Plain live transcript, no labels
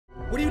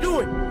What are you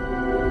doing?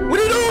 What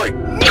are you doing?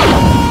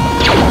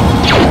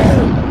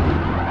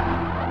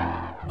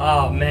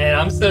 Oh man,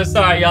 I'm so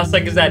sorry y'all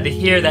suckers had to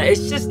hear that.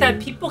 It's just that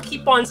people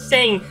keep on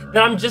saying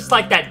that I'm just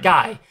like that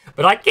guy.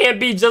 But I can't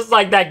be just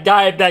like that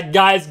guy if that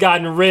guy's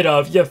gotten rid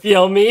of, you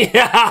feel me?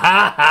 No,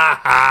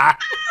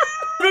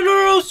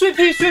 sweet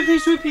pea.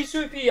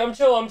 I'm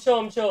chill. I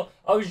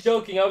was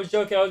joking. I was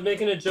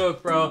making a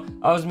joke, bro.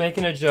 I was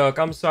making a joke.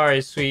 I'm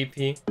sorry, sweet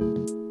pea.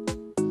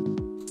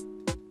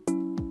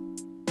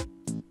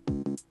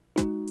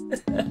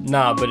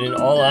 Nah, but in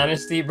all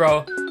honesty,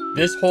 bro,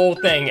 this whole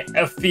thing,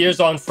 Fears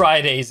on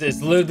Fridays,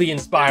 is literally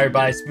inspired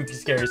by Spooky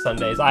Scary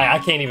Sundays. I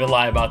can't even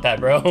lie about that,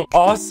 bro.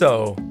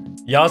 Also,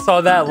 y'all saw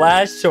that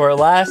last short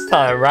last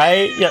time,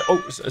 right? Yeah.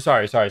 Oh,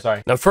 sorry.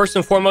 Now, first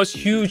and foremost,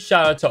 huge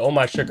shout out to Oh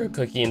My Sugar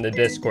Cookie in the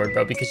Discord,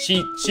 bro, because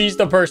she's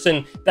the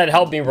person that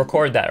helped me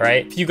record that,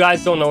 right? If you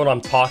guys don't know what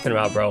I'm talking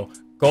about, bro,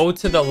 go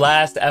to the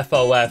last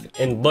Vvolf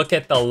and look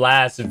at the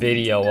last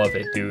video of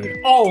it, dude.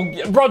 Oh,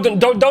 bro,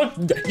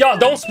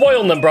 don't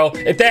spoil them, bro.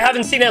 If they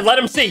haven't seen it, let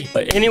them see.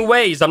 But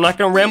anyways, I'm not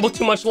gonna ramble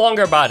too much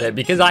longer about it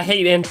because I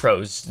hate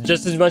intros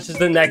just as much as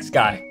the next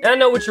guy. And I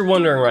know what you're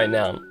wondering right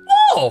now.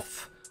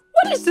 Wolf,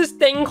 what is this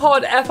thing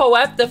called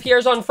Vvolf, the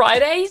Fears on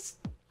Fridays?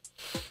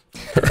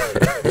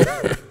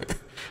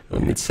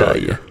 Let me tell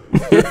you.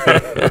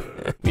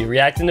 We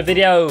reacting to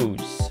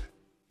videos.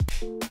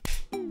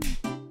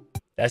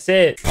 That's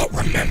it. But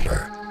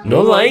remember,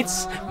 No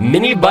lights,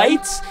 mini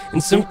bites,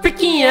 and some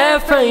freaky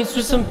ass fights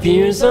with some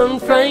Fears on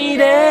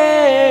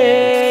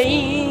Friday.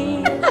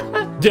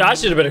 Dude, I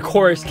should have been a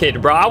chorus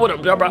kid, bro. I would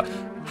have, bro.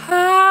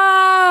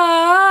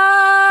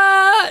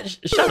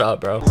 Shut up,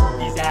 bro.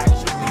 He's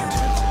actually.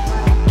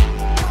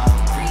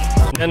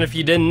 And if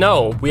you didn't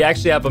know, we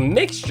actually have a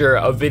mixture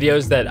of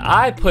videos that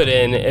I put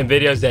in and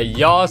videos that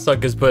y'all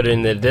suckers put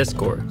in the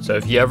Discord. So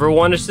if you ever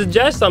want to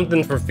suggest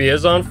something for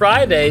Fears on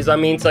Fridays, I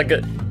mean, it's like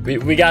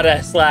we got a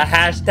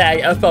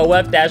hashtag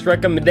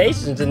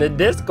Vvolf-recommendations in the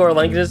Discord,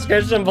 link in the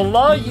description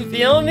below, you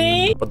feel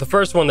me? But the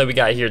first one that we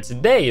got here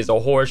today is a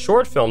horror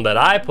short film that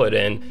I put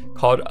in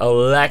called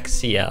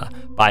Alexia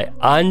by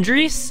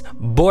Andres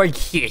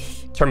Borghi.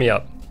 Turn me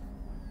up.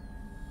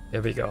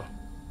 There we go.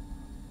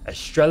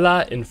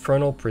 Estrella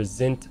Infernal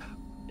present.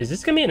 Is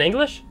this gonna be in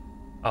English?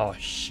 Oh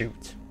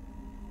shoot.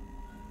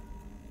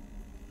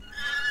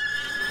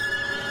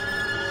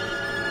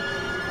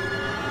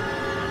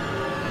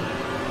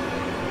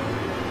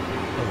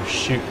 Oh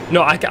shoot.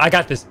 No, I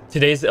got this.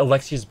 Today's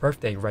Alexia's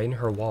birthday, right in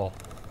her wall.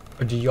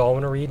 Or do y'all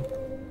want to read?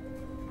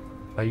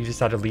 Oh, you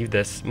decided to leave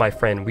this, my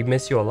friend. We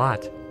miss you a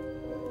lot.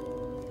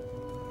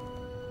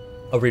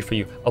 I'll read for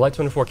you. I light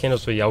 24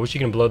 candles for you. I wish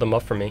you can blow them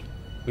up for me.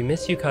 We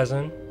miss you,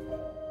 cousin.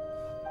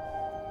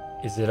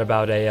 Is it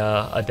about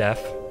a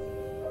death?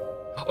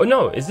 Oh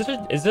no, is it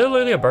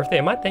literally a birthday?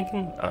 Am I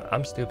thinking?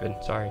 I'm stupid,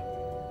 sorry.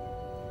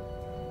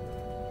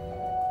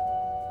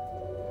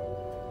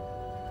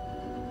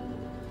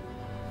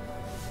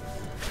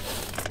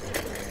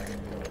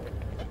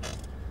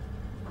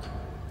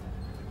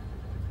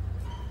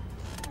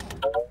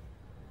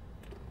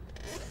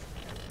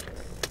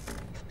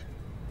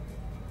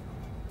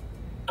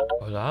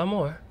 Hola,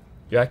 amor.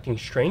 You're acting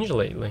strange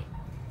lately.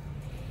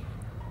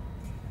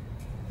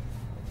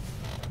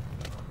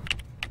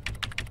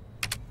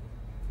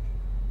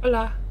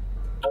 Hola.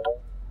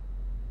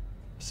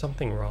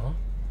 Something wrong?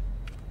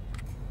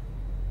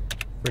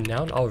 For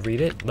now, I'll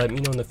read it. Let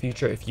me know in the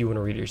future if you want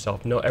to read it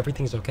yourself. No,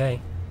 everything's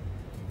okay.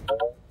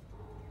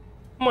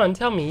 Come on,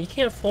 tell me. You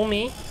can't fool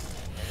me.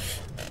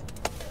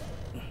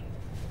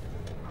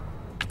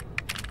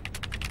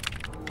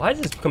 Why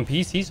is this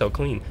PC so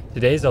clean?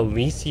 Today's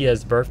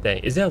Alicia's birthday.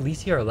 Is it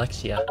Alicia or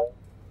Alexia?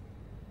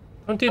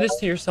 Don't do this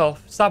to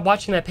yourself. Stop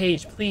watching that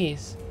page,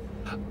 please.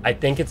 I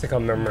think it's a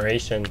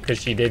commemoration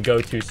because she did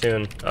go too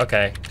soon.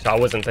 Okay, so I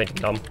wasn't thinking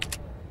dumb.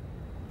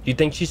 Do you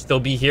think she'd still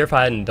be here if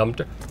I hadn't dumped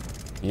her?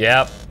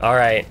 Yep,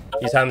 alright.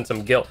 He's having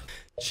some guilt.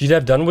 She'd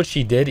have done what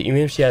she did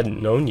even if she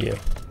hadn't known you.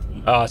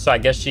 So I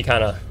guess she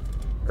kind of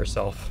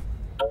herself.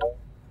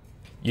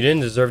 You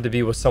didn't deserve to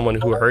be with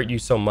someone who hurt you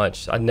so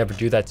much. I'd never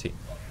do that to you.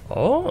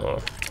 Oh.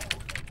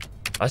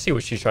 I see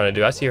what she's trying to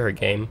do. I see her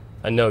game.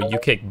 I know, you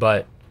kick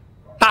butt.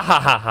 Ha ha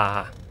ha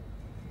ha.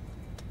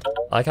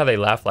 I like how they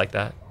laugh like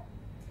that.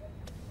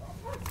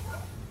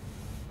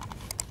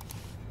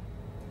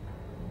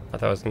 I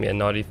thought it was gonna be a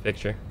naughty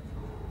picture.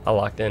 I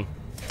locked in.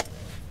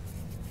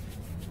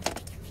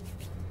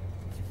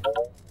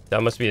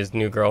 That must be his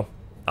new girl.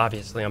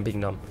 Obviously, I'm being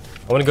dumb.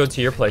 I want to go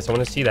to your place. I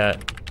want to see that.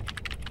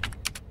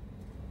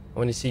 I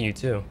want to see you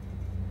too.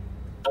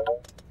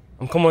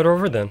 I'm coming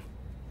over then.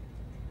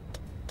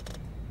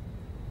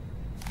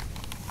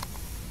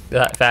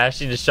 That fast?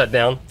 She just shut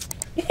down.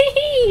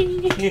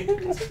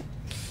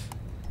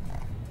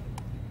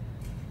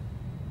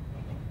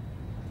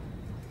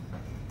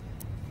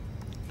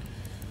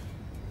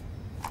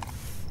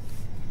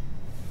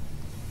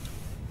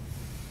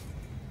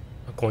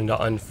 Going to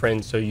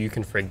unfriend so you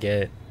can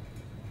forget.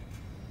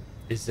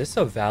 Is this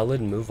a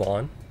valid move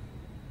on?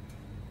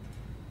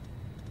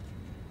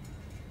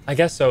 I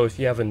guess so if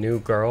you have a new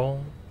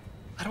girl.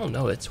 I don't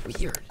know. It's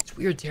weird. It's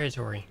weird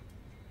territory.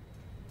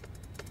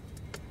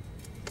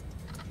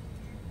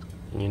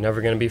 And you're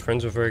never gonna be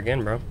friends with her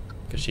again, bro.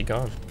 Because she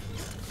gone.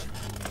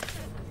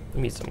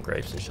 Let me eat some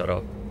grapes and shut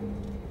up.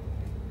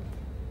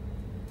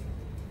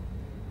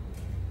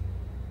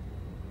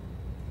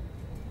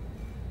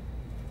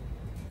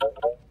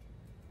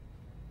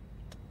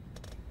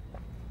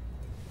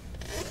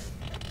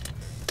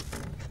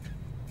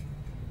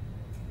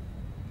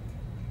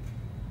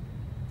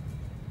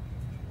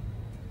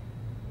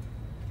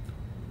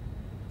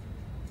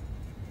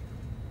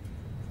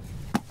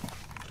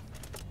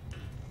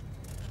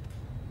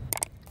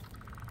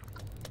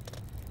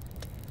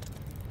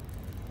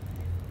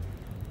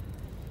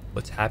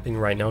 What's happening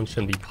right now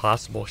shouldn't be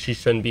possible. She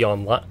shouldn't be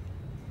online.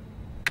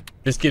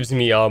 This gives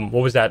me what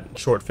was that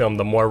short film,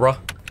 The Moira?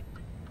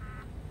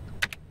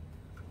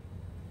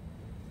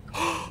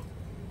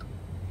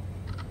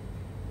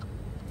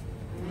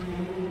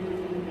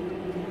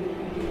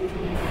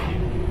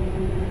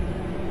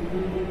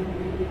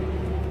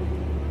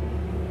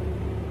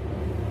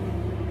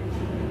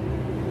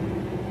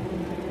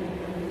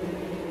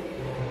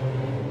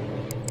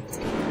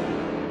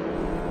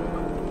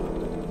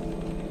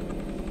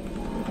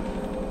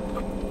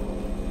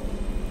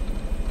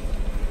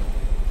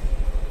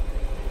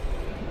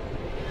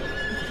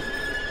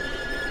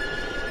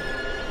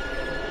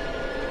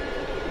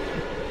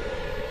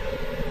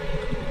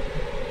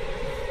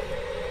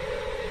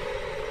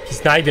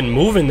 He's not even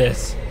moving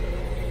this.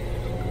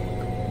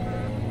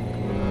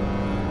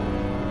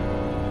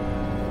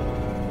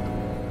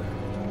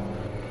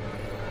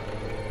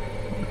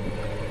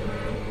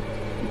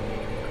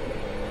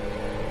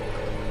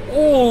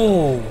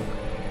 Oh!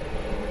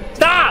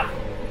 Stop!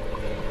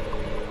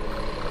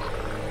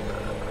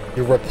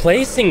 You're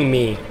replacing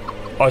me.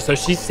 Oh, so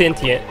she's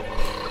sentient.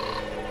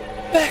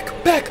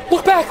 Back, back,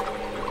 look back!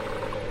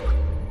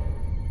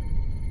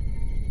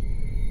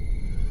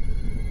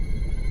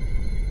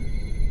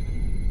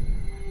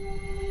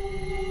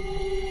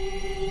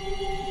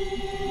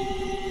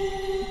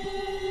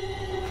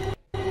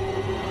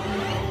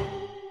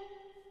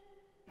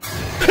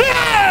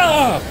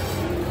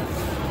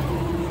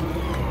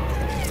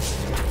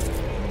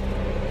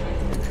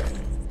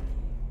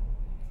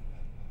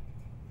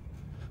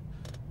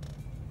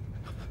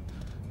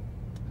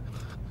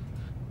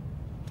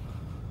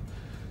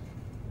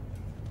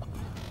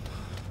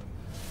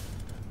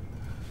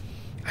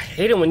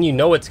 I hate it when you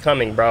know it's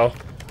coming, bro.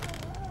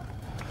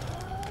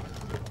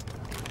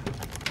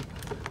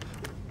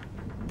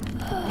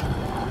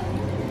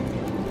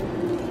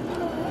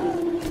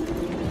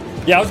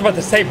 Yeah, I was about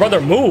to say,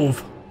 brother,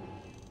 move.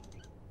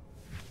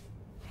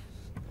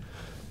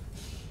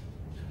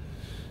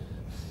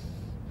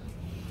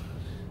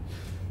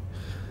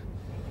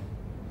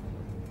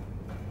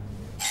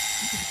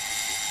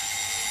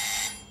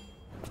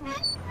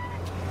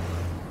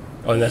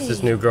 Oh, and that's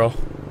this new girl.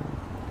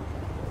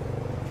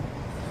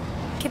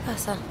 ¿Qué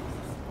pasa?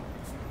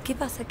 ¿Qué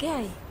pasa? ¿Qué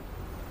hay?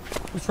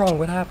 What's wrong?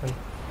 What happened?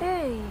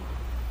 Hey.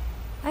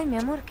 Ay, mi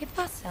amor, ¿qué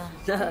pasa?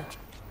 Nada,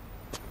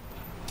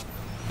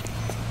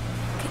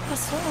 ¿Qué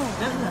pasó?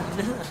 nada.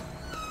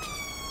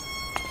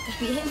 ¿Estás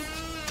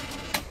bien?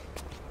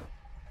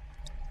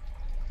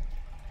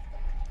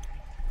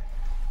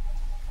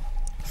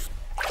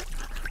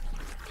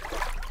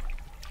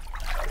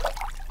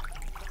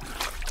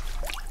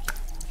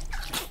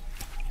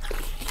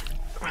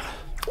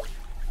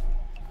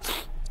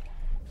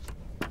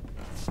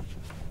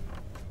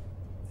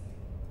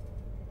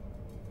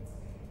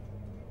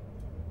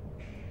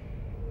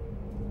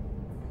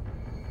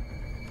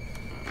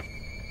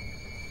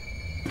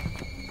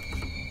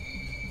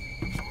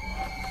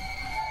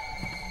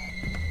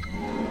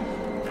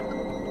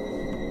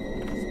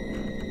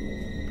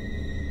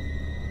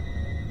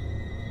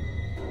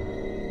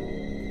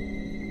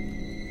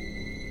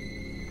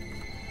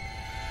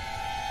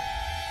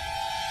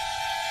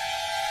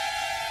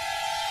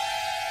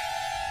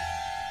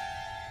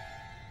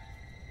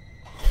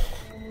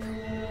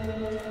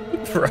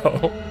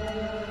 Bro.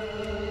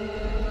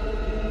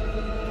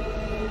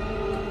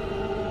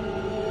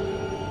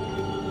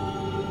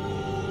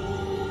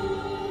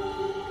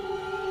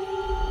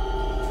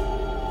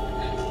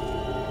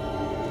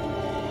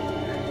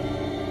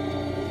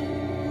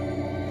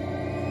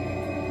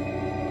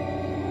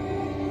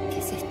 ¿Qué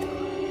es esto?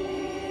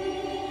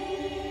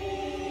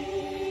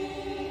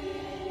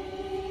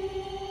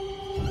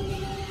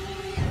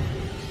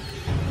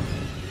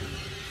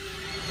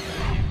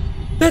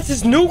 That's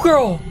his new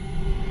girl.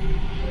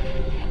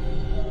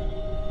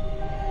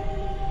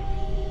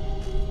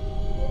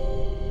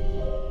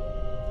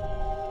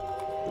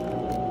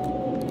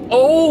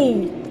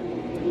 Oh!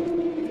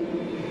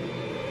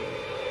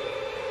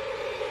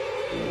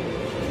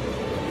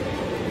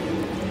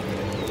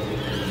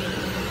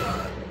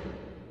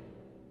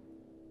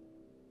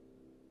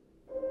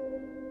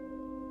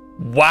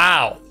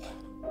 Wow.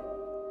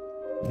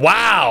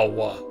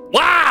 Wow.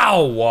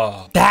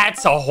 Wow,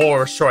 that's a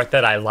horror short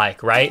that I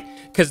like, right?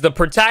 Because the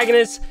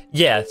protagonist,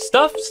 yeah,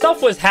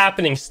 stuff was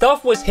happening,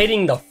 stuff was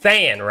hitting the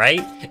fan,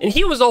 right? And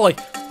he was all like,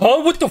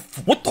 "Huh, what the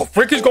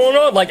frick is going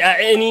on?" Like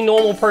any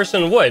normal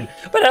person would.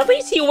 But at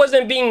least he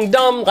wasn't being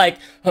dumb, like,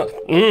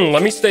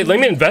 let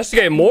me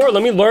investigate more,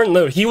 let me learn.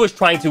 No, he was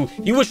trying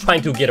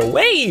to get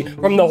away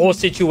from the whole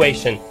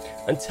situation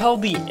until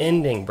the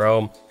ending,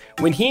 bro.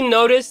 When he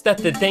noticed that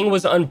the thing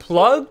was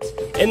unplugged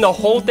and the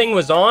whole thing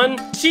was on,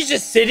 she's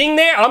just sitting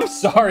there. I'm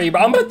sorry,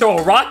 but I'm gonna throw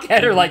a rock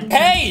at her like,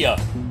 "Hey,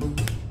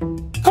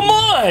 come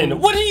on,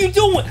 what are you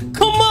doing?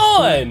 Come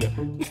on."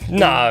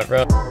 Nah,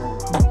 bro.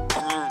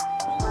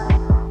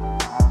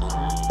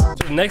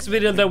 So the next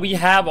video that we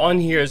have on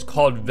here is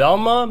called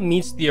Velma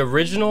Meets the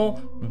Original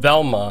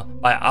Velma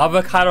by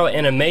Avocado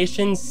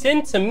Animation,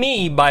 sent to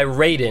me by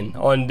Raiden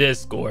on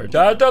Discord.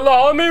 Shout out to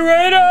Homie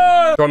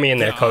Raiden! Throw me in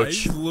there,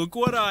 coach. Look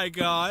what I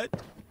got.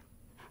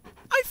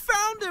 I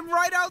found him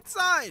right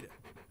outside.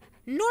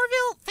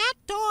 Norville, that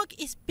dog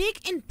is big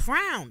and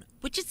brown,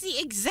 which is the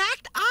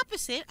exact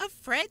opposite of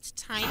Fred's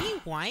tiny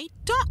white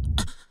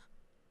dog.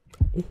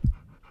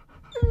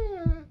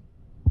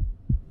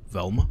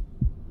 Velma?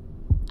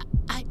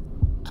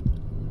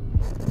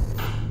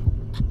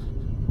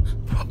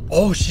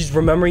 Oh, she's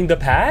remembering the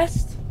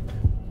past?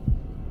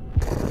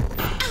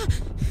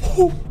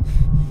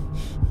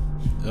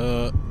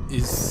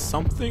 Is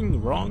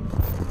something wrong?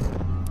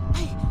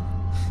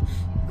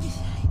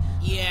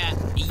 Yeah,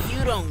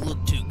 you don't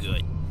look too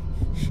good.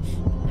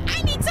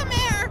 I need some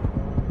air!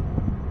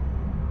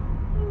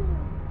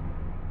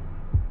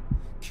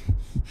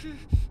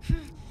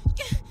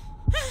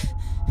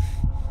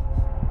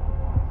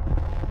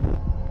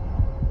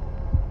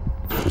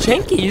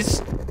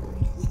 Jankies?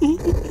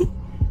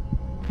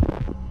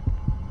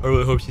 I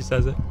really hope she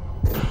says it.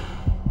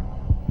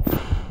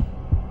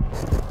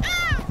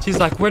 She's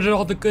like, "Where did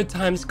all the good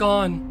times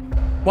gone?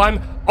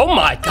 Why oh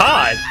my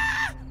god!"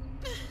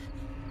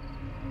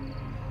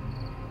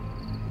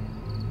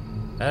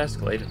 That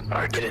escalated.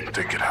 I didn't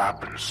think it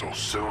happened so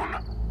soon.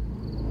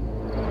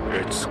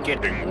 It's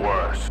getting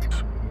worse.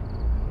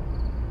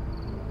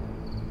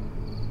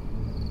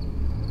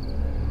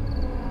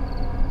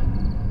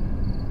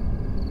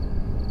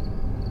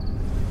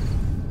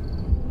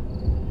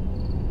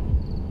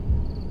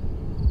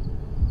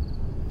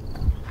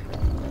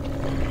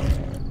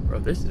 Bro,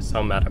 this is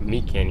something out of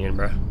Meat Canyon,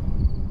 bro.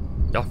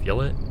 Y'all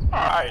feel it?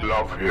 I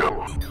love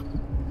you.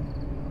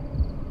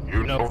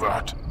 You know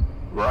that,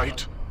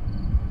 right?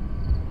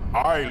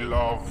 I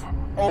love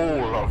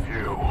all of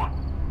you.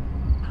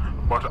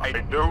 But I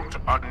don't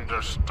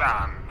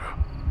understand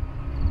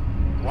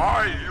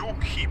why you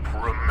keep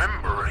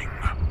remembering.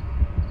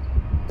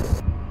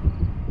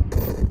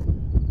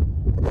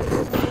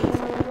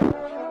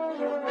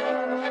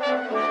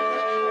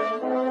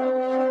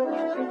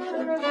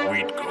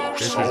 We'd go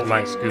This is solving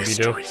my Scooby-Doo.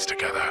 mysteries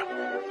together.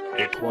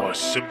 It was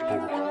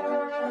simple,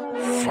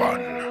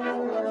 fun,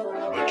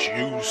 but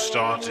you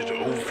started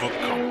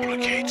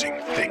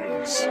overcomplicating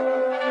things.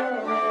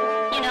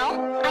 You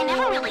know, I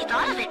never really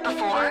thought of it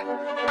before,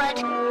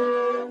 but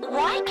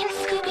why can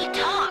Scooby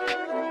talk?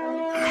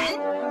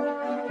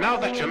 Now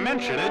that you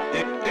mention it,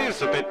 it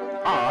is a bit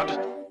odd.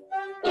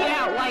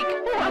 Yeah, like,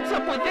 what's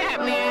up with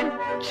that, man?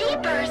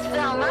 Jeepers,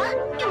 Velma,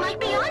 you might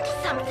be onto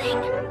something.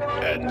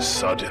 And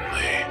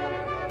suddenly...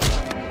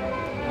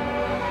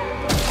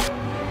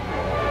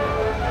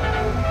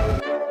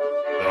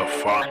 the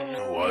fun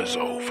was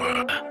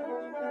over.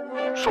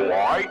 So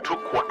I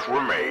took what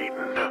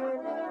remained,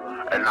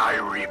 and I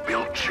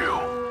rebuilt you.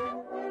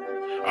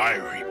 I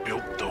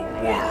rebuilt the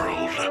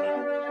world.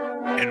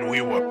 And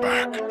we were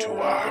back to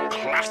our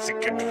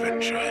classic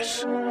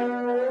adventures.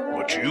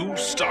 But you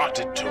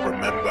started to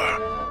remember.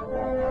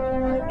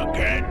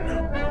 Again,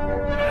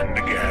 and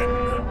again,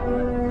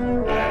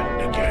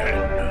 and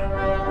again.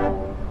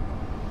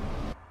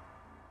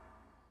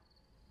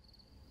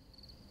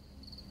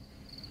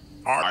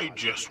 I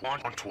just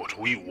want what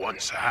we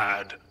once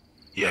had.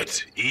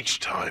 Yet each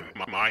time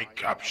I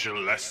capture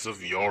less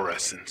of your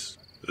essence.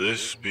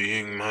 This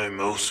being my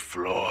most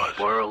flawed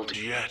world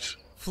yet.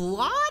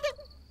 Flawed?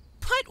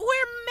 But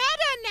we're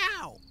meta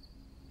now!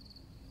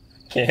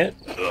 Can't.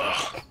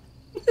 Ugh.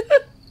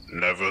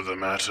 Never the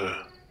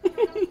matter.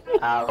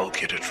 I'll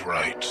get it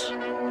right.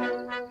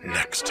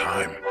 Next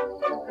time.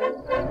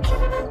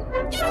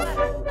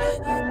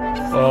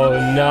 Oh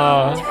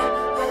nah.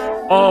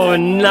 Oh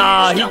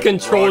nah, he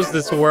controls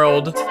this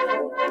world.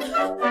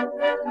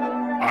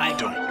 I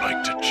don't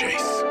like to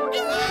chase.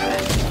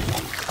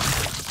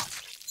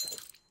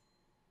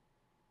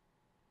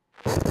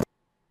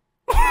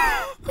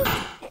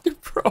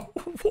 Bro,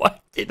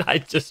 what did I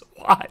just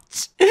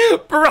watch?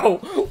 Bro,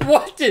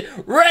 what did...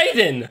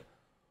 Raiden!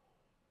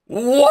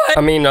 What?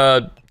 I mean,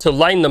 to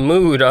lighten the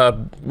mood,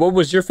 what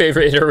was your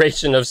favorite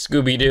iteration of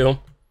Scooby-Doo?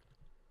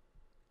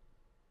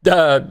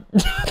 The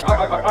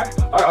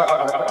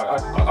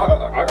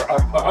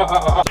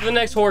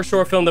next horror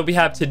short film that we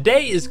have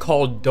today is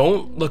called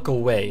Don't Look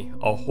Away,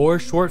 a horror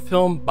short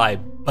film by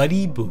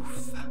Buddy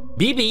Boof.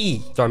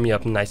 BB. Start me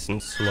up nice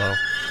and slow.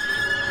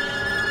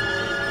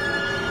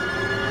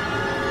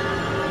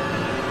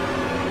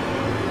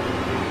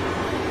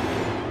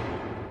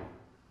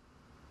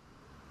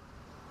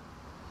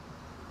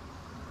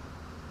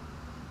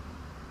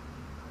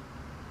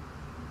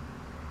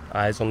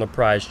 Eyes on the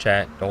prize,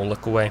 chat. Don't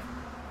look away.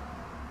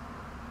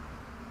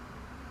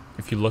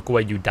 If you look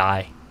away, you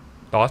die.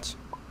 Thoughts?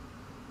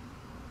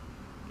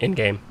 In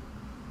game.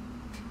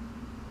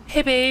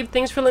 Hey babe,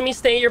 thanks for letting me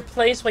stay at your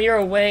place while you're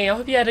away. I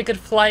hope you had a good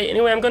flight.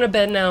 Anyway, I'm going to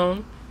bed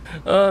now.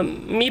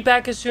 Meet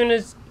back as soon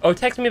as... Oh,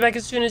 text me back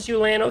as soon as you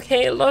land.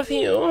 Okay, love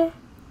you.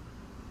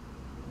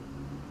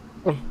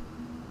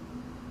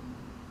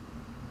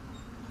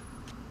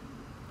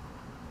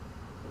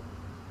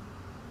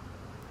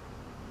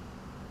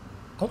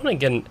 I want to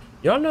get...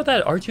 Y'all know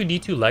that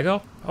R2-D2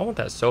 Lego? I want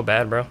that so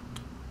bad, bro.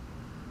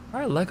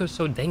 Why are Legos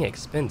so dang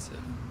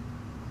expensive?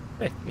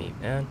 Frick me,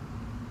 man.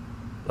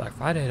 Black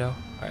Friday, though.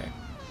 Alright.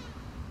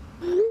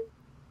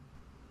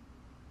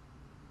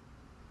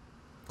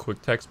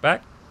 Quick text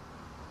back.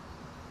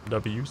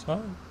 W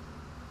sign.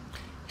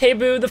 Hey,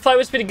 boo. The flight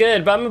was pretty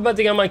good, but I'm about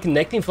to get on my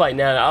connecting flight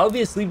now. I'll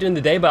be asleep during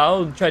the day, but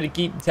I'll try to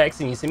keep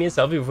texting you. Send me a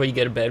selfie before you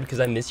get to bed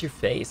because I miss your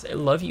face. I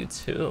love you,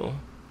 too.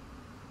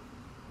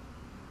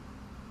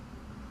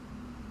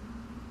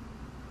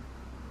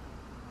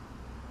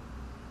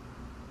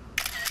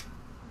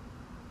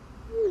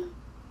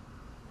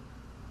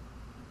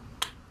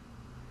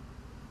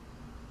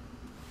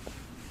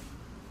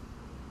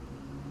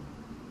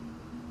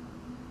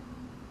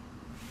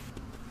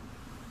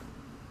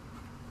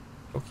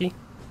 Okay.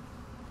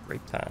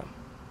 Great time.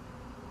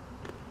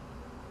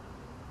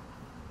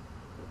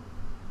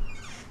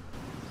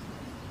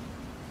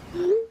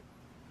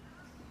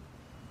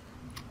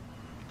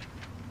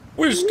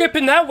 We're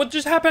skipping that? What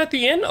just happened at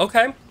the end?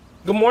 Okay.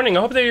 Good morning.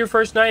 I hope that your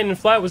first night in the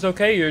flat was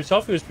okay. Your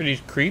selfie was pretty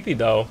creepy,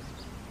 though.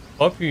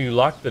 Hope you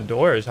locked the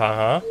doors,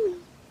 huh?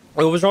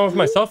 What was wrong with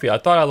my selfie? I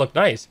thought I looked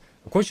nice.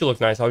 Of course you look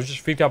nice. I was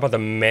just freaked out by the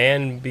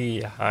man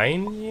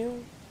behind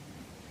you.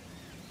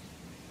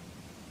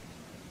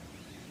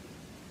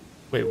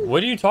 Wait,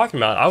 what are you talking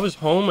about? I was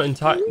home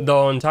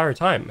the entire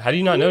time. How do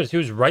you not notice? He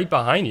was right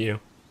behind you.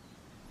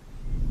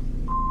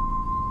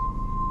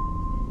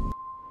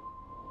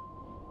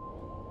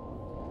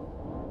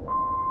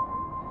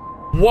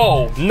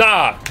 Whoa,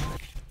 nah.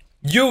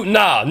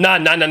 Nah.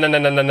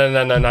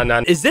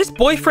 Is this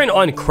boyfriend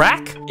on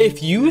crack?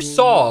 If you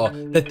saw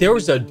that there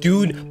was a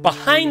dude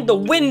behind the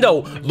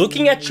window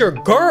looking at your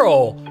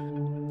girl,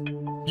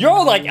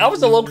 you're like, I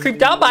was a little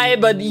creeped out by it,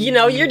 but you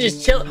know, you're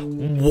just chilling.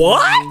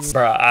 What?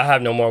 Bro, I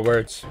have no more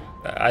words.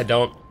 I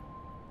don't.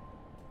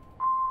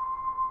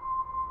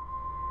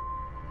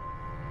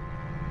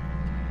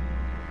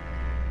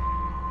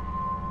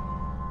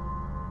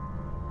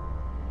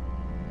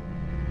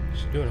 Is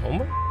she doing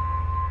homework?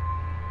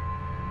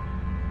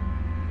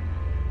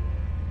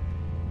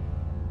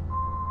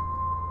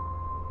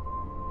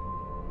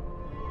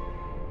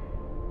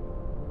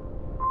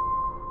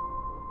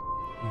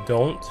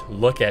 Don't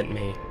look at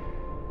me.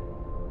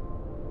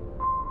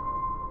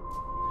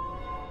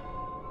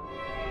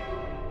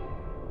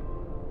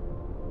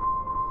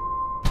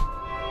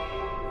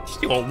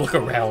 You don't look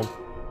around.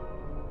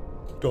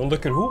 Don't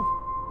look at who?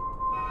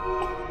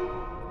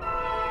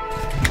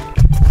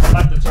 I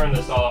have to turn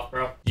this off,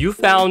 bro. You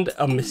found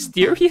a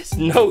mysterious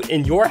note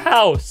in your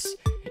house,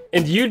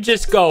 and you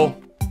just go.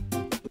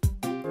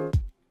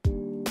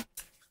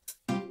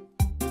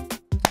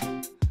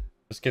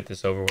 Let's get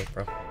this over with,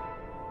 bro.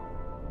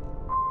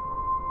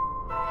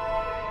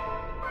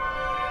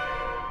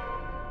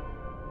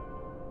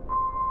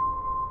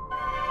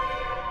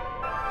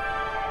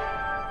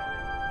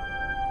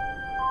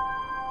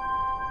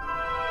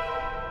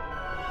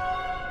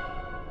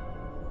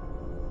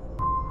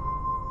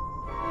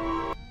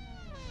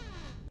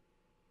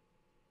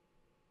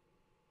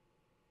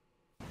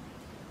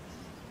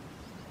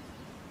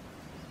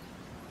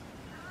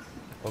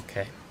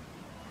 Okay.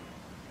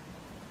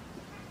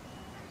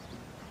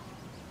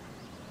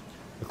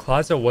 The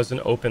closet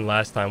wasn't open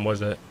last time,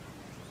 was it?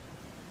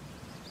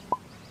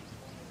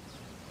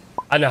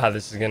 I know how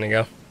this is gonna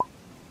go.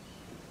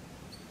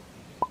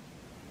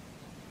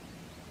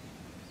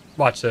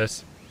 Watch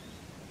this.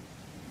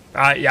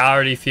 Yeah, I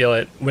already feel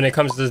it. When it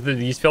comes to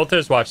these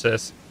filters, watch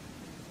this.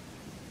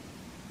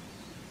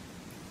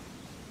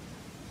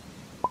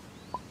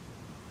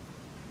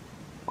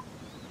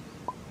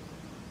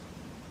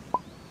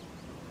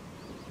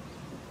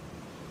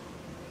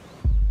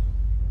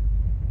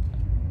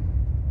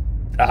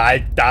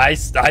 I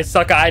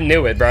suck. I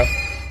knew it, bro.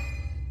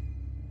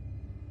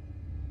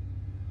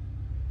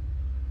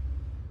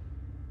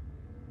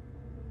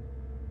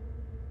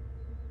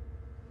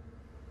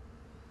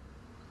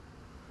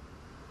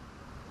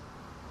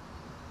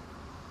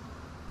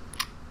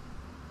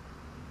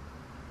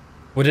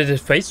 What did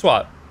his face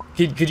swap?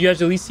 Could you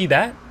guys at least see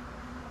that?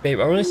 Babe,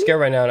 I'm really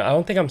scared right now. I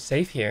don't think I'm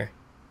safe here.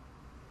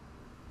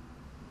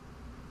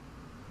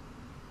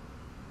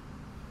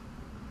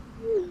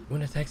 You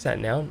wanna text that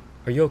now?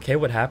 Are you okay?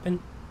 What happened?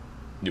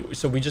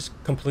 So we just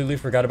completely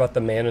forgot about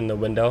the man in the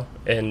window,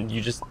 and you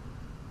just...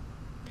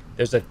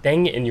 There's a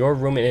thing in your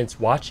room, and it's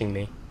watching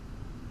me.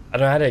 I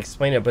don't know how to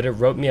explain it, but it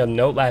wrote me a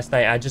note last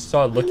night. I just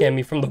saw it looking at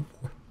me from the...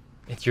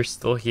 If you're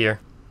still here.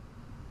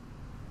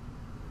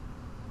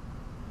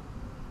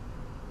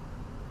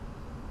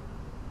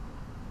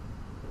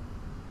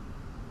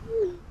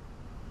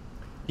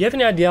 You have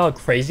any idea how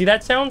crazy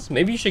that sounds?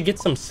 Maybe you should get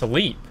some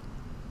sleep.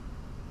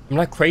 I'm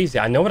not crazy.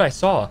 I know what I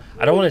saw.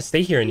 I don't want to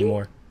stay here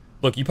anymore.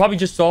 Look, you probably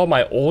just saw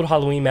my old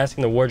Halloween mask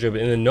in the wardrobe,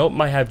 and the note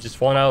might have just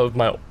fallen out of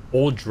my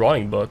old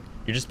drawing book.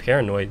 You're just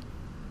paranoid.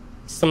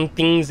 Some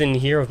things in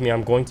here of me,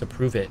 I'm going to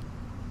prove it.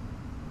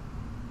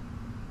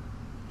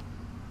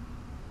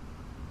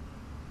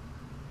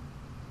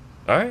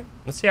 Alright,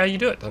 let's see how you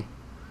do it then.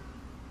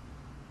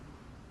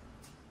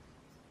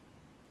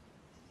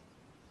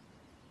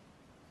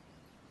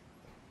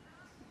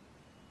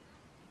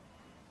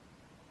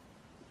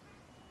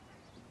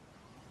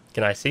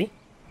 Can I see?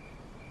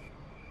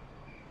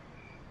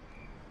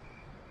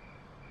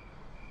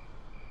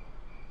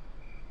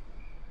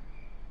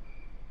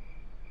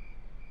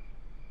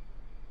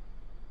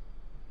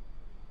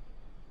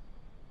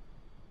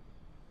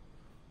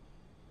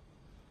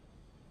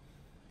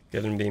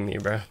 Couldn't be me,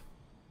 bro.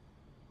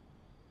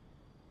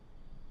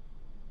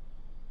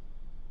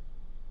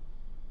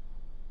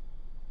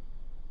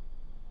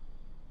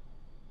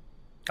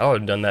 I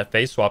would have done that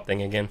face swap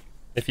thing again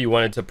if you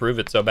wanted to prove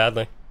it so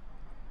badly.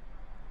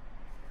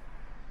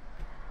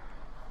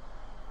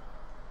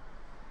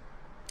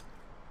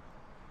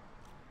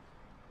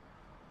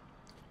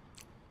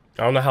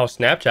 I don't know how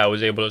Snapchat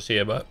was able to see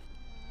it, but...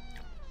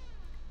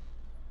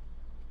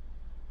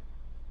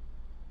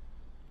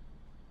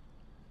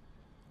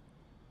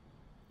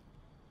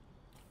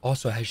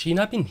 Also, has she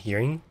not been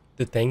hearing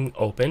the thing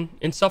open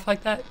and stuff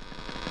like that?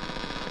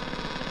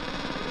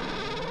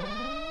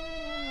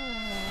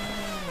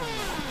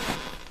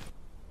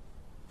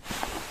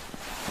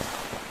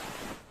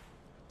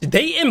 Did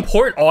they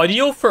import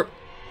audio for...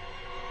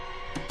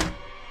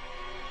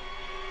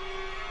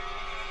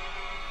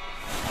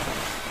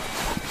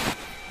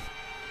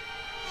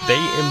 They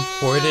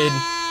imported...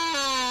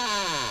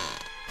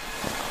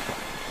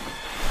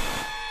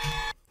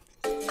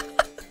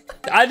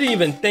 I didn't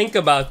even think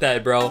about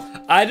that, bro.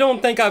 I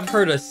don't think I've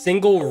heard a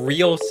single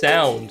real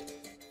sound.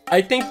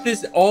 I think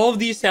all of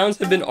these sounds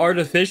have been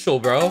artificial,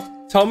 bro.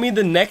 Tell me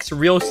the next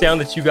real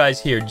sound that you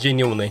guys hear,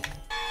 genuinely.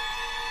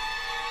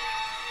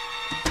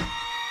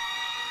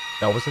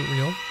 That wasn't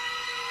real.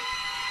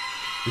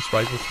 This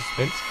rising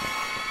suspense.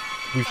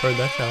 We've heard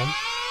that sound.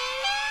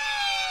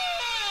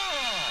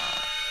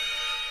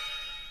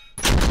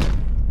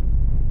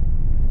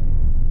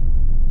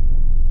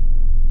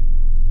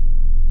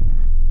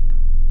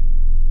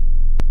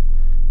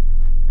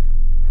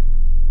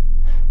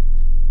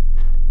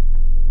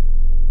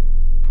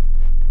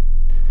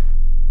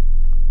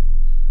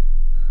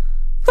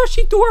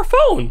 She threw her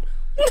phone.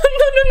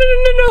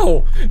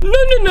 No.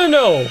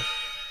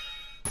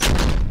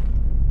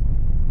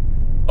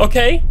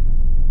 Okay.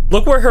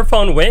 Look where her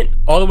phone went.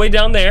 All the way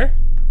down there.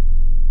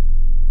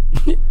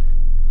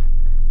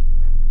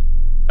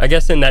 I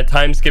guess in that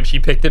time skip, she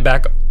picked it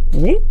back.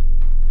 Ooh.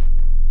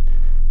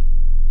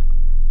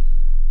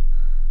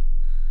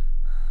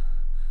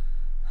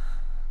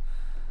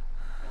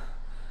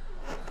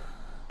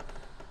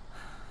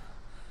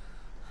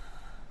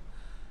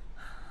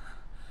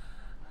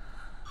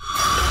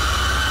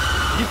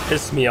 You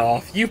pissed me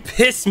off. You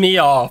pissed me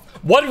off.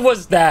 What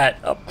was that?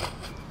 Are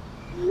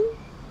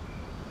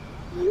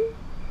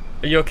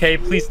you okay?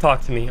 Please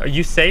talk to me. Are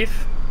you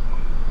safe?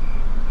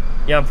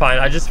 Yeah, I'm fine.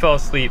 I just fell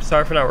asleep.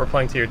 Sorry for not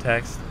replying to your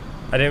text.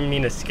 I didn't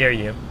mean to scare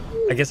you.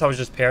 I guess I was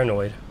just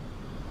paranoid.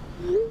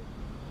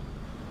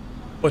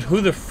 But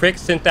who the frick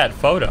sent that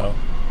photo?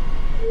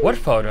 What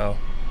photo?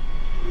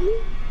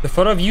 The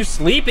photo of you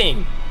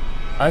sleeping.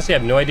 Honestly, I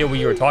have no idea what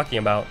you were talking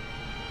about.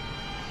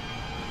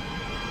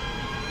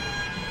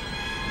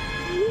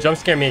 Jump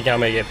scare me again,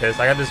 I'm gonna get pissed.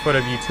 I got this photo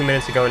of you 2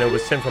 minutes ago and it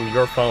was sent from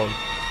your phone.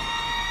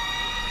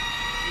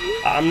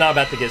 I'm not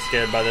about to get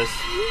scared by this.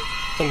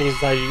 Something's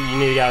inside you, you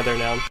need to get out of there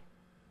now.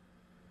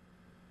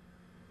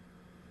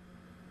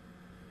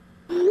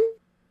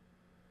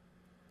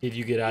 Did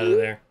you get out of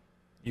there?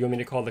 You want me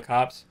to call the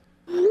cops?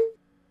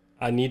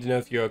 I need to know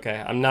if you're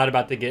okay. I'm not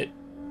about to get...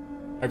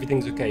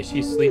 Everything's okay.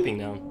 She's sleeping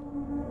now.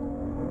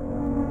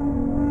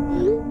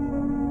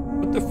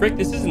 What the frick?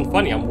 This isn't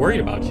funny. I'm worried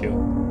about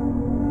you.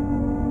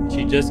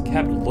 She just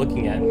kept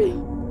looking at me.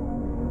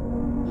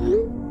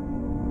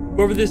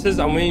 Whoever this is,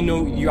 I'm gonna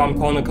know you. I'm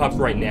calling the cops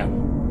right now.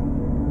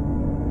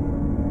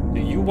 Do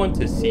you want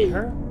to see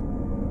her?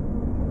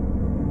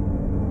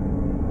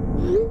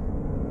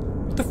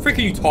 What the frick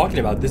are you talking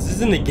about? This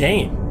isn't a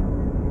game.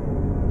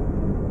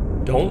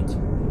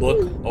 Don't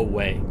look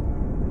away.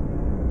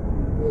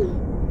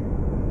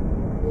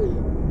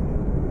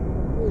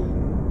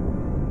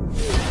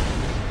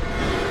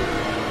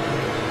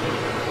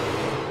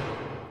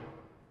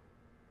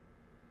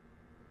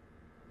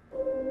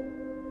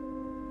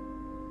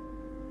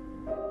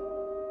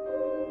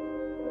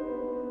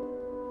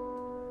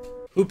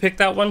 Who picked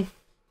that one?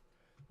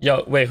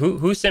 Yo, wait,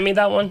 who sent me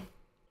that one?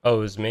 Oh, it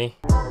was me.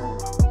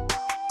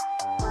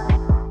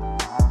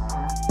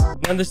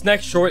 Now this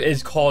next short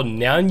is called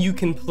Now You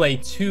Can Play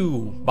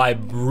 2 by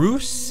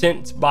Bruce,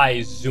 sent by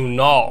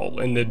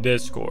Zunal in the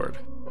Discord.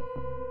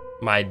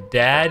 My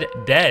dad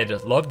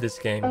dead. Love this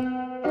game.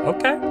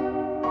 Okay.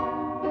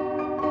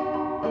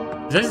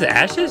 Is that his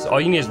ashes?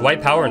 All you need is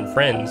white power and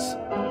friends.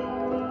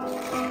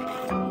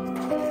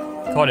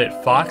 Called it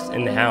Fox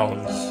and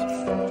Hounds.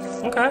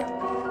 Okay.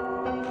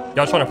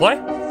 Y'all trying to play?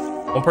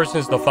 One person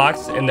is the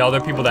fox and the other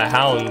people the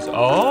hounds.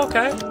 Oh,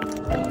 okay.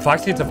 The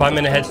fox gets a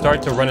 5-minute head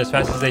start to run as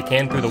fast as they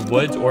can through the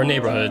woods or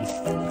neighborhood.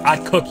 I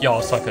cook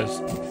y'all suckers.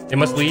 They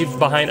must leave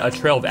behind a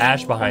trail of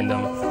ash behind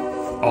them.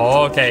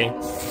 Oh, okay.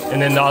 And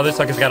then the other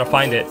suckers gotta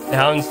find it. The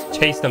hounds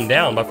chase them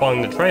down by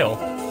following the trail.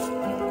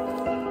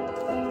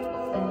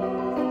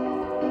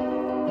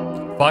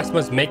 Fox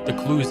must make the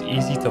clues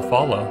easy to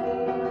follow.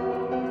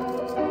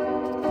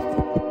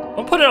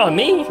 Don't put it on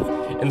me.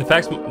 And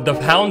the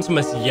hounds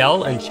must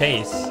yell and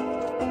chase.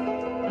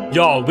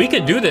 Y'all, we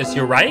could do this,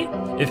 you're right.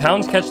 If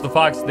hounds catch the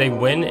fox, they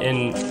win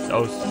and...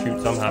 Oh,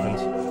 shoot, something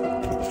happens.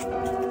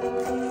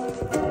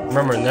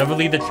 Remember, never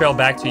lead the trail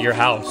back to your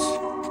house.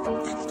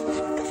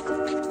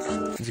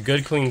 It's a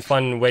good, clean,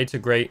 fun way to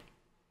great...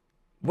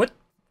 What?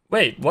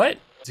 Wait, what?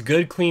 It's a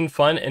good, clean,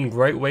 fun, and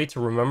great way to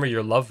remember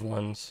your loved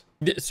ones.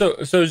 So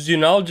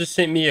Zunal just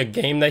sent me a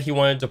game that he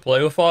wanted to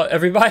play with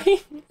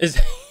everybody? Is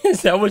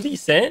that what he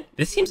sent?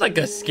 This seems like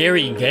a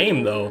scary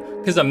game, though.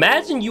 Because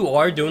imagine you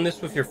are doing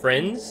this with your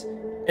friends,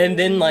 and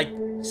then, like,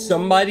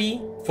 somebody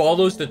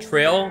follows the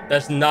trail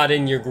that's not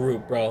in your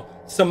group, bro.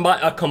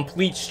 A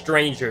complete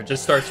stranger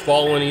just starts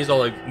following. He's all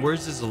like,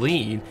 where's this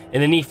lead?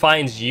 And then he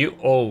finds you.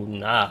 Oh,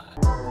 nah.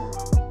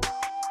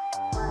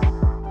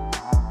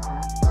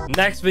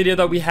 Next video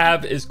that we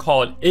have is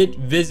called It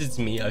Visits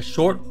Me, a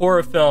short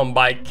horror film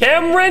by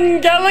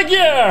Cameron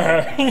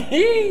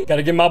Gallagher.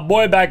 Gotta get my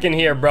boy back in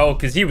here, bro,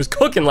 because he was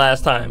cooking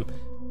last time.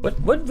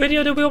 What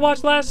video did we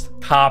watch last?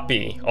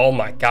 Copy. Oh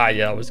my god,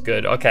 yeah, that was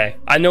good. Okay,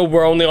 I know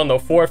we're only on the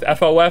 4th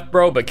FOF,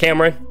 bro, but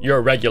Cameron, you're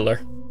a regular.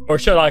 Or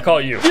should I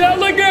call you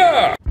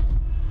Gallagher?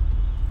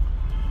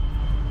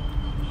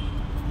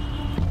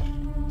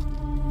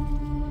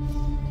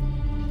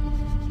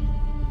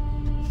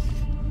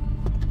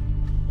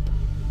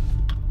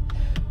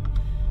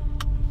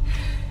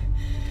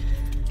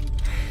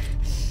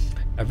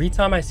 Every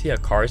time I see a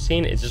car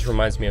scene, it just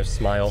reminds me of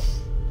Smile.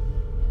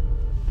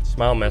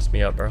 Smile messed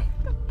me up, bro.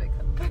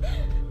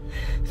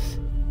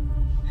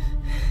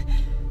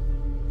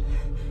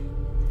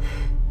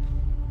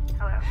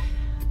 Hello.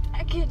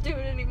 I can't do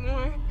it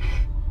anymore.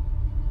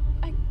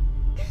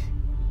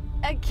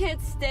 I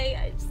can't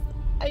stay.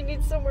 I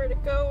need somewhere to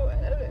go.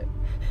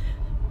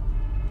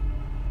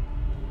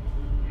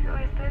 Who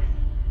is this?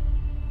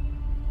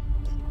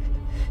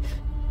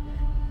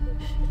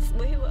 It's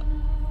Layla.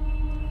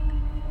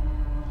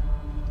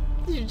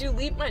 Did you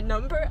leave my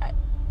number?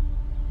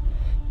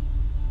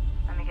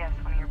 Let me guess,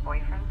 one of your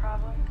boyfriend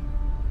problems?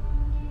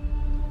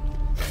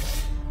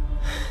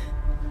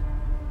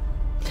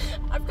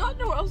 I've got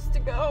nowhere else to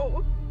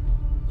go.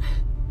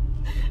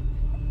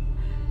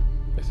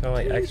 They sound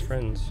like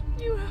ex-friends.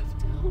 You have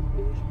to help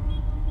me.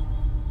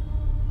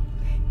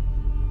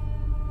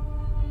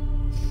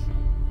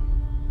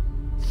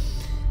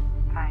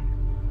 Fine.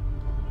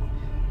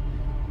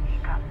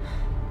 Come.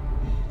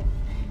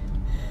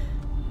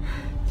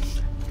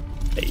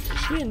 Hey, is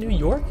she in New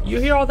York? You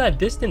hear all that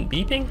distant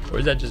beeping? Or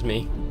is that just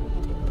me?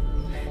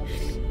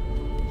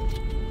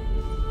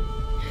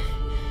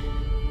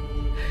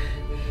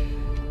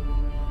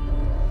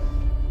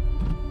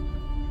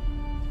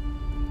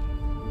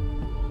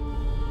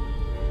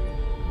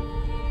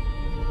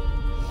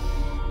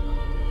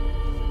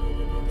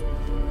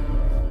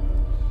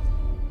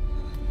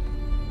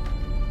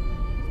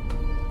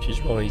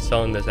 She's really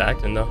selling this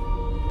acting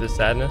though. This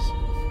sadness.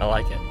 I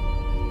like it.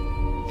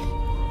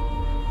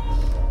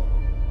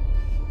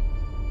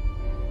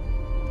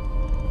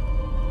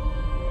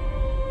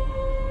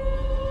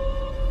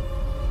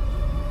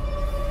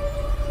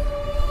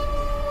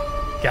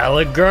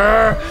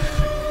 Gallagher,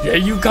 yeah,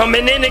 you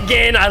coming in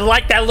again? I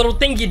like that little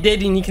thing you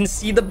did, and you can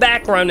see the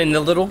background and the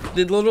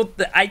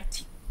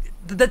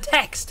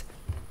text.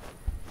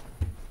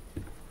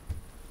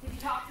 Did you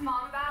talk to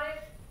Mom about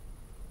it?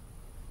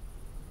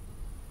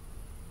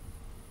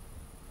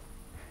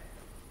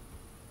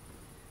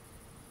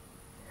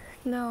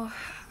 No,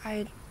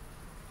 I'd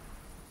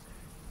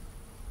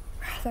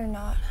rather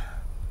not.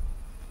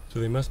 So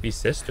they must be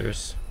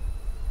sisters.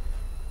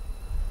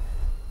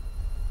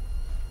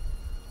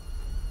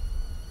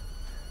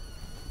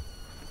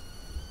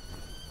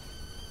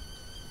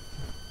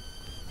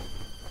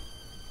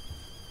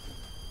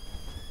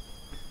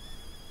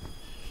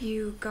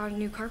 You got a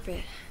new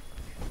carpet.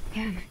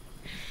 Yeah.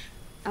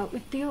 Out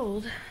with the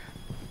old.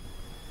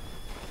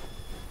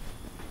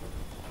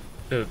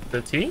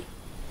 The tea?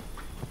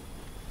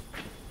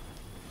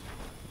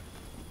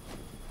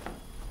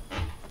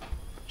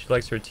 She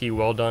likes her tea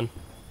well done.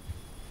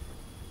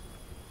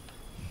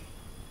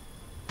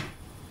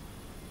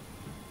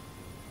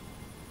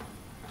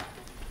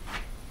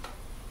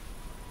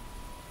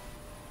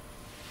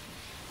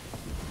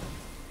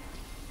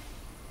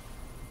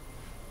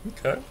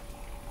 Okay.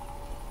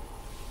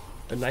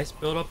 A nice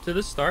build up to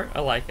the start.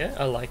 I like it.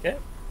 I like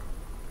it.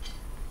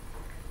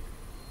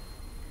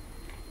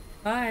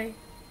 Bye.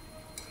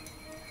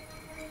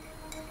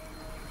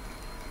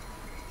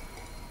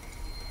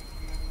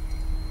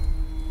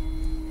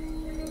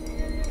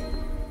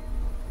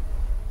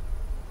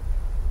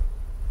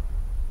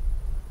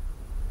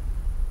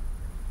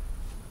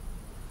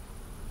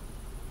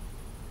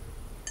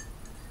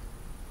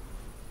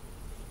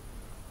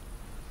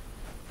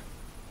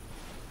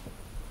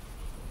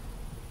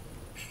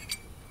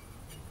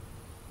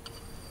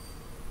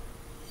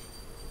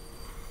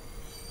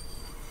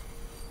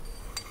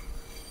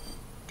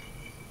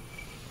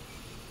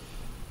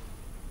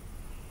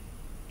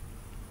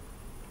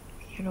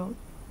 You don't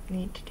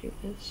need to do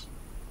this.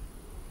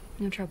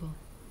 No trouble.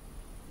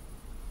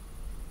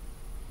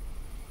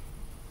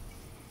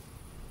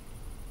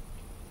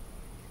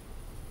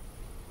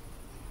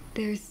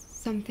 There's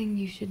something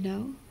you should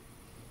know.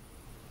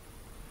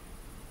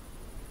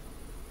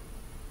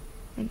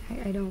 And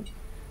I don't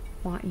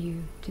want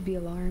you to be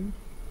alarmed.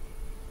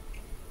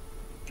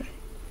 But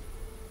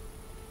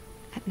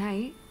at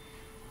night,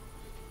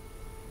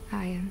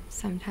 I am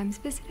sometimes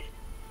visited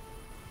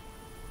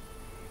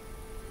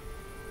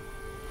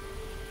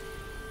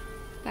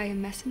by a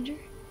messenger.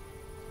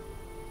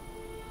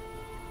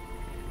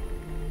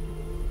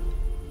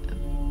 A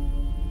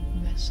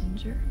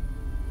messenger?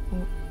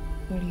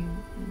 What do you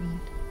mean?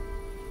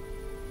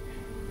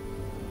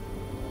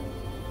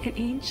 An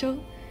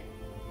angel?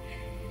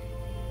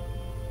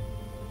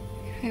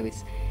 I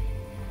was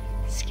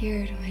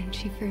scared when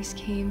she first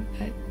came,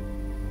 but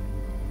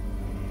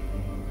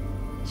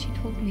she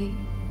told me,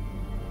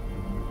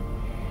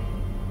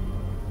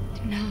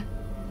 do not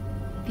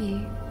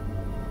be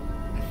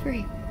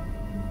afraid.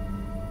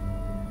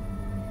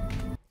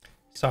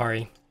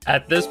 Sorry.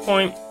 At this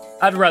point,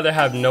 I'd rather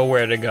have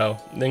nowhere to go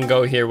than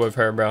go here with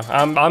her, bro.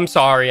 I'm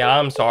sorry.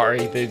 I'm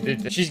sorry.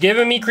 She's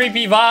giving me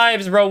creepy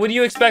vibes, bro. What do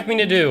you expect me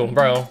to do,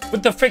 bro?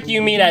 What the frick do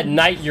you mean at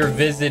night you're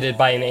visited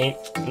by an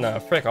angel? No,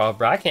 frick off,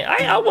 bro. I can't.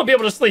 I won't be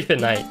able to sleep at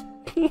night.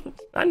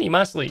 I need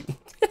my sleep.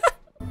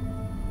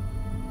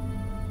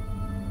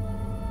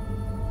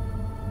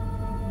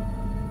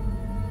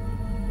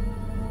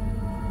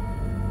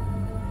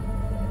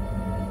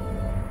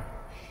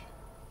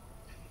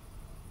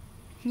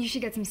 You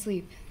should get some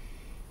sleep.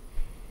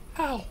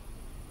 Ow.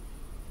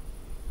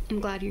 I'm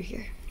glad you're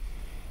here.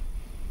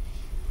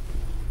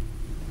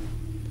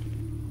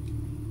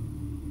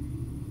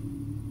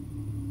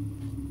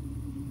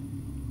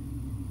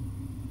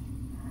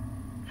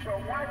 So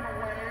wipe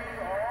away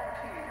all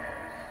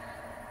tears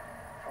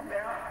from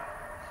their eyes.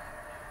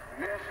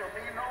 There shall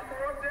be no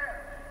more death,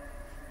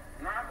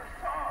 neither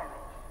sorrow,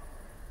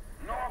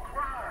 nor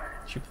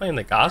crying. She playing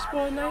the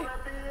gospel at night?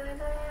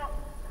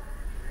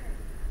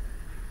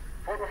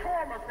 For the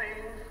former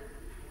things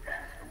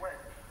passed away.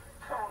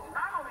 So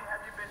not only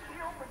have you been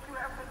healed, but you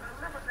have been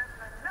delivered that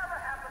can never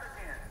happen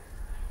again.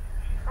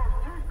 So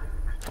you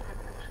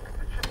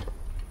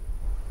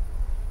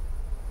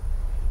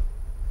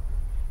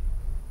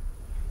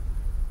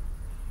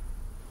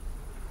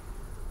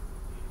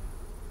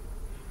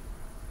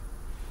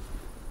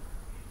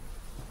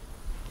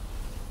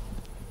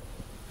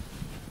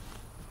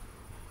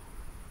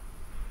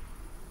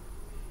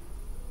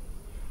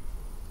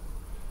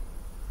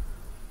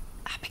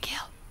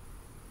Abigail.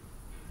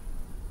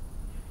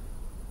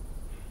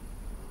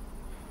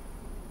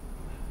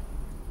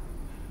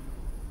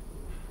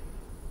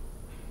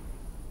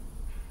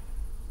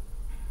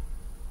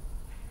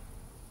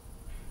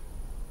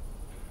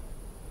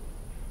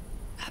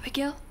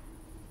 Abigail?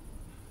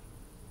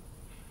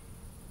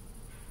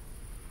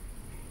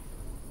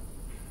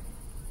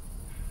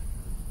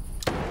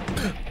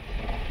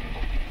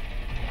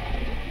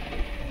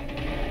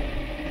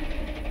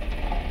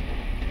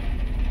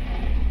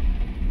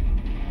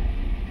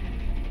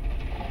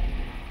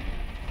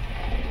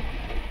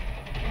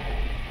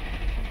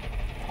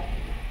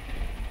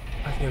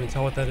 I can't even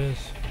tell what that is.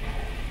 Is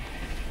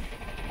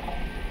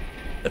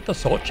that the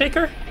salt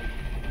shaker?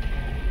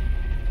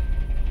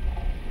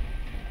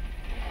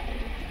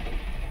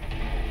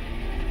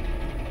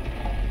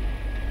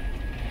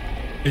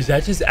 Is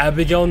that just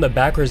Abigail in the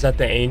back, or is that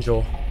the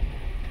angel?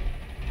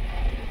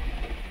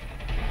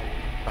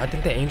 I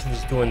think the angel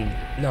is doing...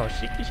 No,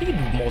 she can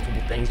do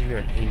multiple things if you're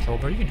an angel,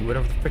 bro. You can do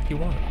whatever the frick you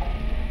want.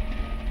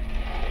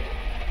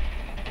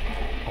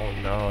 Oh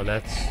no,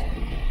 that's...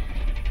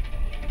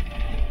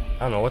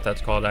 I don't know what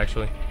that's called,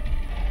 actually.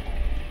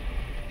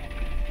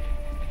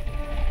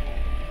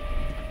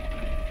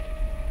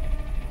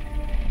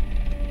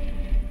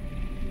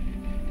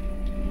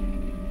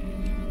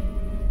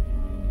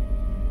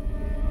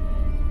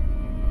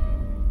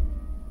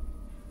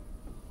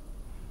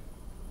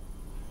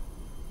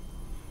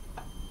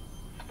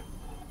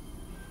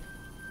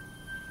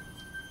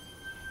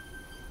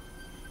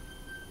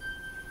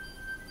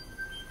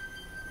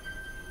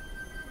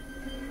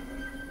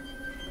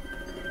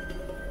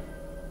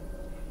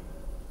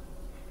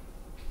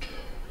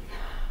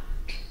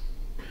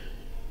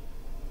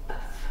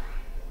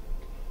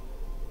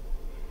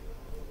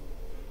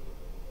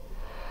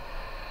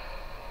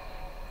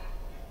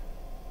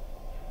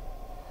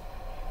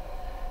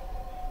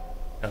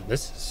 Now,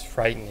 this is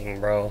frightening,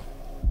 bro.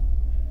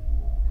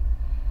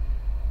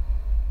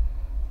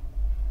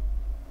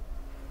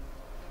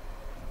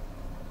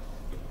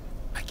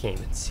 I can't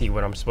even see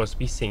what I'm supposed to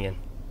be seeing.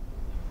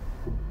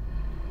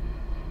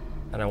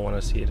 I don't want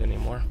to see it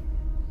anymore.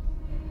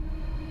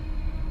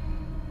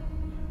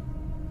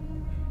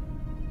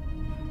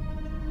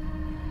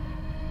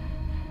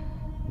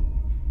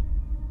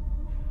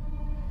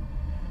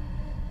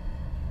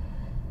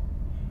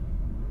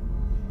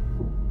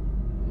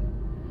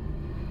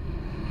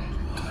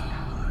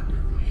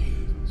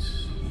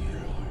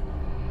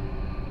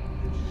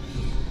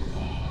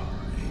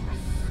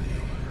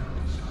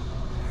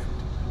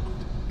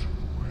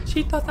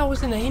 She thought that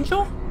was an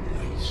angel?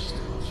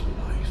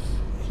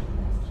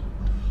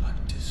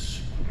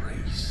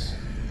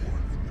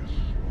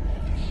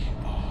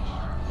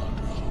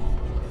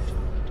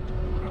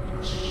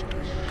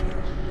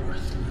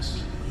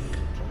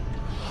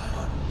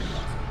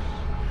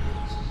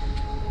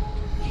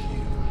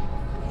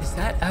 Is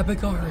that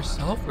Abigail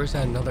herself, or is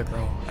that another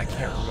girl? I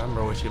can't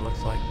remember what she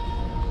looks like.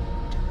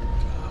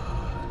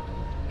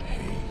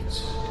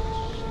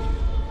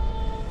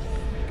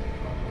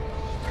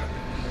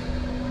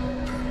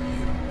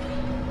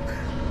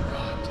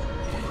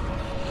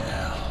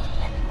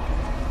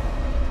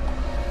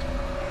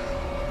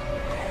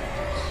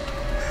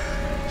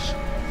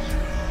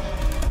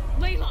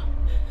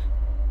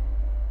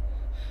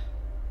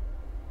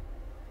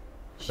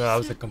 So that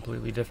was a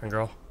completely different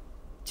girl.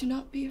 Do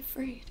not be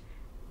afraid.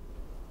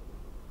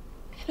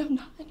 And I'm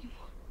not anymore.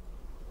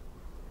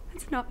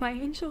 It's not my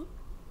angel.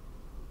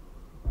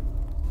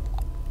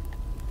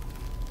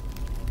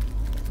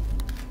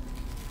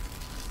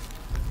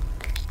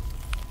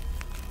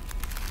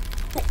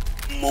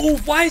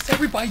 Move! Why is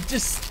everybody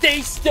just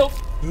stay still?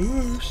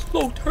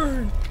 Slow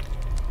turn.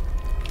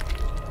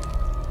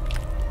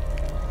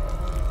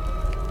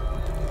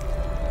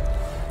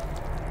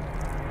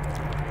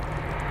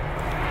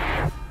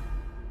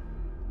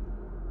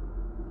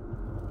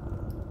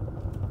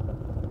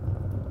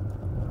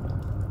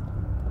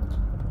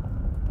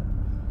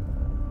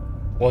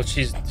 Well,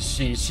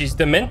 she's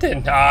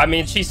demented. I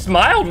mean, she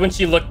smiled when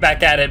she looked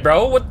back at it,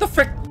 bro. What the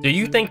frick? Do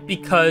you think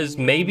because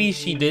maybe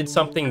she did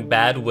something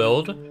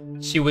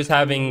bad-willed, she was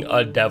having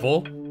a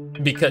devil?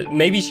 Because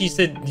maybe she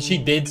said she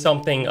did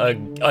something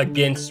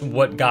against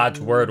what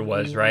God's word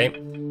was, right?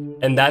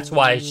 And that's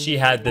why she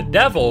had the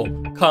devil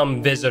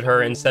come visit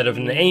her instead of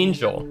an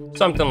angel.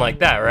 Something like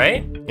that,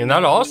 right? And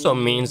that also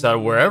means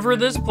that wherever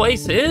this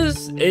place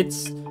is,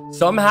 it's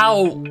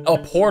somehow a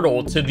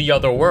portal to the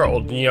other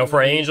world, you know,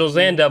 for angels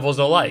and devils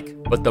alike.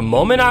 But the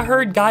moment I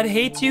heard God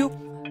hates you,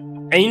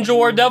 angel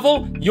or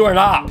devil, you're an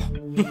op.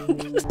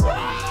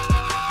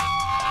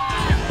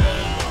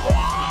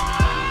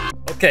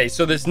 Okay,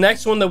 so this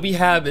next one that we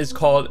have is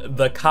called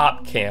The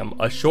Cop Cam,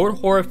 a short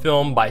horror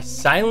film by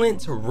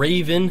Silent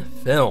Raven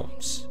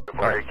Films.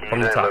 All right,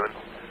 from the top.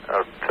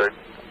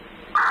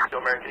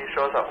 Can you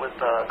show us up with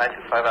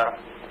 925 out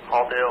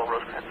Halldale,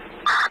 Rosecrans?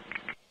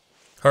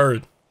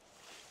 Heard.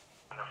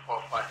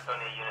 452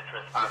 unit to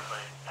respond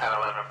for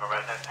 1011 for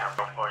residence, and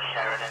for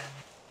Sheridan.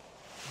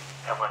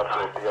 At what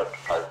time?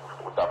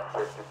 Without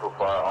 52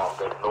 firearm,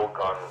 there's no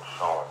gun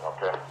showing,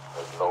 okay?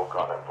 There's no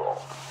gun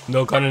involved.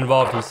 No gun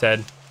involved, he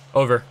said.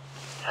 Over.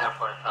 10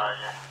 for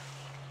Sergeant.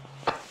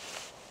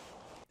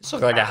 This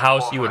looks like a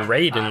house you would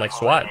raid in like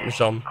SWAT or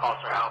something.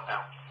 Calls for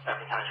outbound,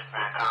 1700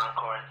 Grand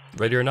Concourse.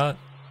 Ready or not?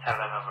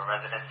 1011 for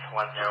residence, 10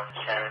 for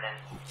Sheridan.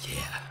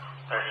 Yeah.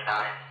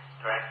 39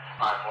 threats,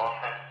 5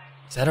 Wolfen.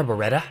 Is that a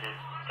Beretta?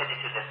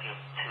 52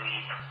 2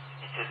 east,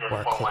 52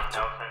 Or a 41 Colt?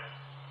 Nelson.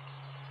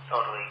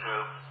 Totally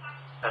group,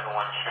 71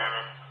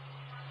 Sherman.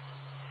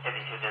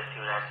 52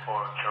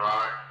 4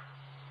 Gerard.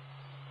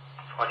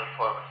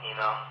 24 with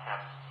female,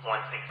 at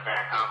 16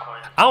 Grand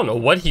Concourse. I don't know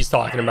what he's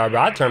talking about,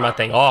 bro. I turned my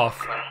thing off.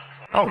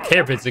 I don't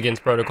care if it's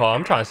against protocol.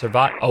 I'm trying to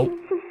survive. Oh.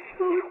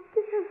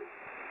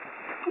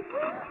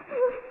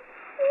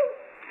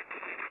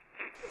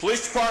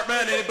 Police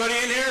department, anybody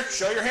in here?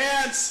 Show your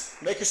hands.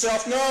 Make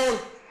yourself known.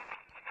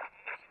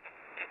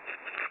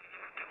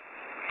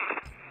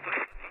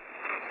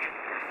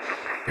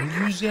 Don't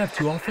you usually have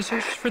 2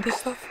 officers for this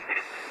stuff?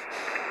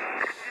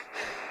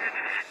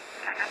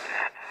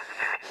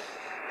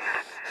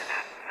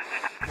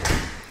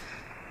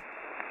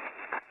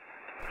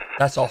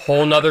 That's a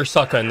whole nother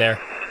sucker in there.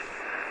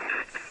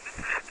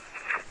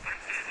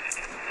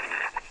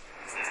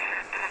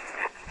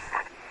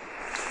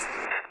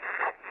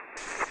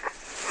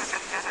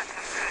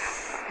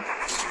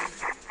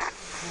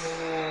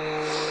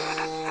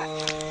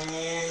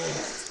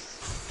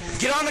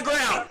 Get on the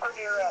ground.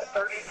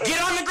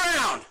 Get on the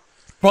ground.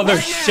 Bro,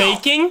 they're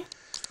shaking?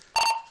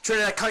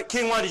 Trinidad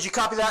King 1, did you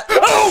copy that?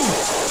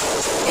 Oh!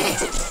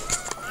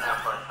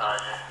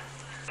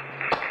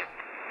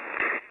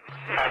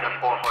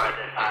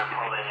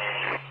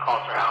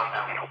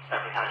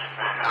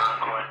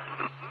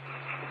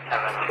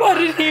 What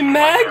did he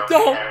mag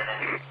though?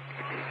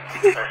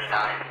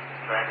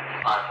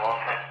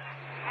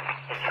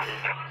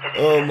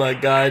 Oh my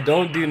god,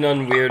 don't do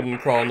nothing weird and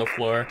crawl on the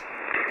floor.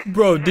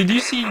 Bro, did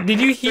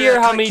you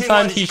hear how many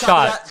times he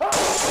shot?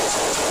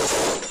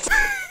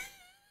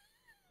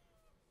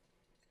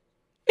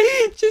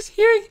 Just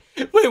hearing.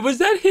 Wait, was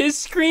that his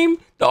scream?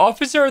 The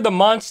officer or the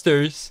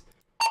monsters?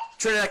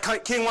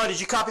 Trinidad King 1, did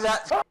you copy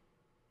that?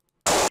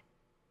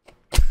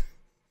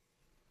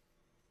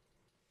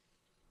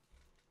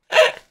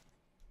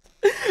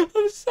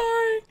 I'm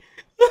sorry.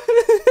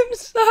 I'm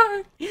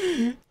sorry.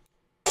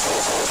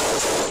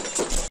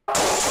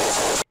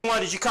 Why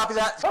did you copy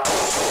that?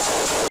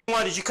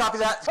 Why did you copy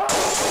that?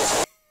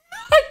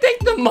 I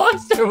think the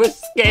monster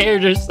was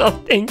scared or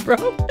something, bro.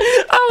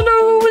 I don't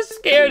know who was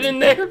scared in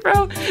there,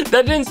 bro.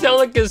 That didn't sound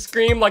like a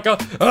scream, like a,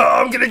 oh,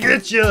 I'm gonna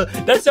get you.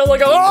 That sounded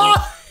like a, oh!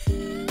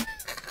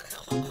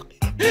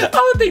 I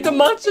don't think the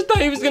monster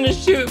thought he was gonna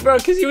shoot, bro,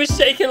 because he was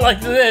shaking like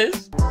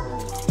this.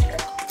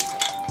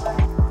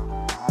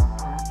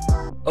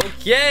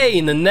 Okay,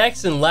 and the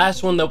next and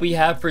last one that we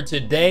have for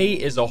today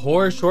is a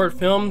horror short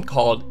film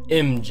called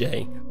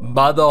MJ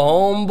by the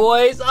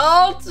Homeboys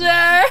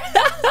Alter.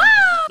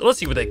 Let's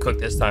see what they cook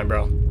this time,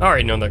 bro. I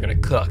already know they're gonna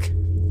cook.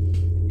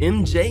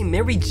 MJ,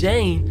 Mary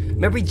Jane,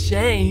 Mary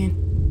Jane,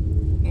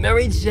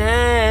 Mary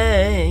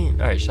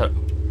Jane. All right, shut up.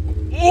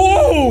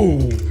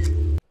 Ooh!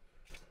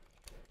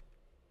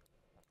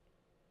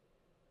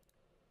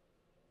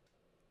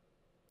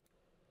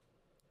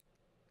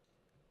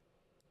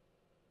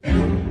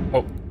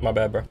 Oh, my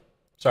bad, bro.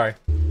 Sorry.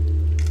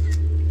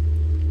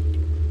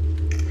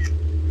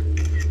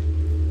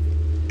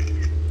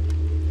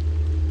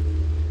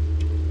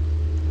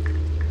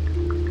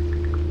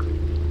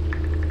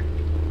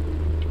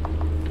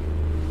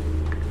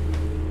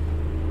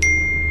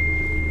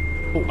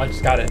 Oh, I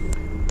just got it.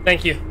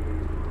 Thank you.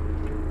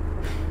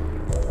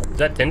 Is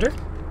that Tinder?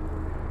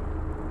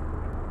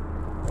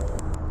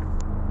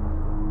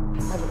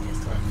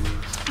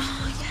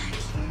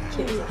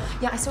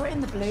 Yeah, I saw it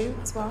in the blue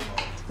as well.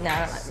 No,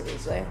 I don't like the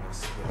blue.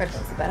 Red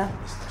one's the better.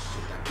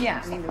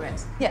 Yeah, I mean the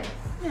red. Yeah.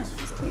 Yeah,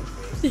 it's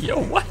cute.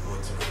 Yo, what?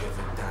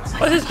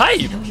 What is hype?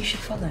 You know you should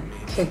follow?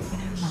 Who? You know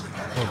Mum.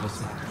 Oh,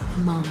 listen.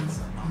 Mum.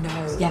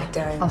 No. Yeah,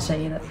 don't. I'll show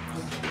you that.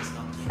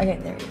 Okay,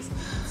 there he is.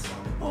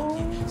 Oh,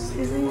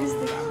 isn't this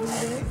the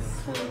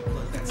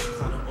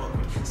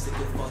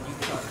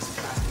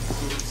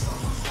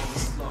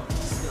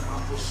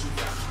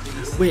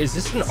cutest? Wait, is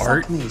this an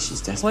art? Me,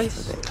 she's desperate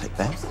for a bit like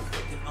that.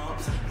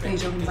 What are you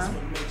talking about?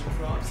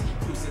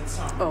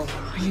 Oh,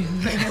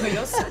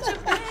 you're such a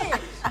bitch.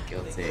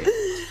 Guilty.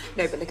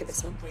 No, but look at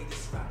this one.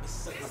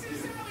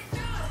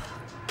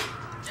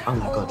 Oh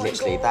my god,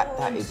 literally,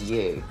 that is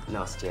you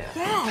last year.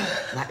 Yeah.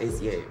 That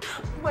is you.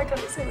 Oh my god,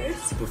 it's so weird.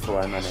 Before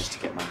I managed to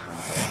get my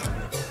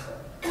hands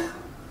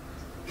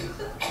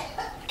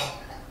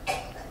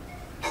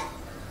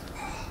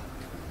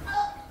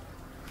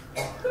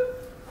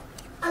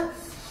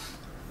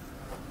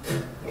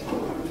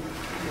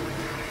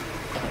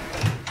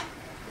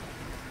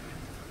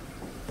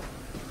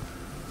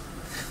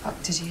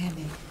Fuck, did you hear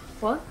me?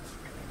 What?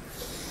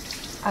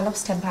 I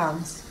lost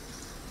 £10.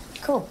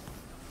 Cool.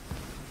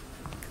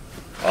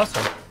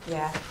 Awesome.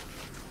 Yeah.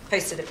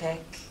 Posted a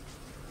pic.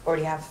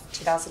 Already have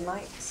 2,000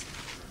 likes.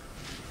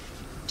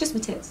 Just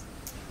my tits.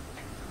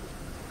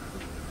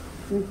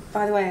 And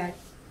by the way, I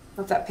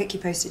love that pic you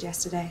posted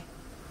yesterday.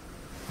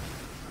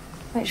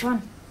 Which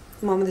one?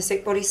 The one with the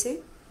sick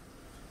bodysuit?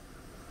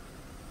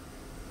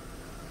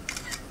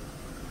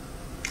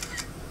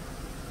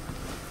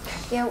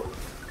 Yeah.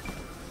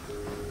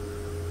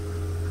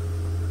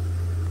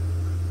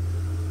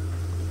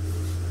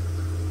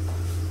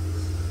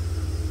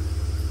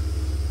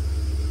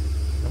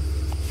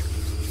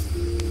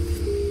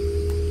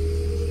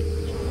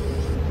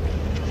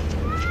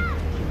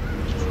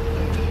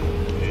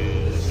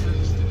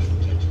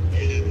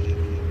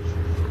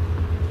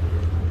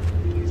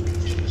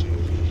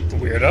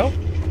 Weirdo.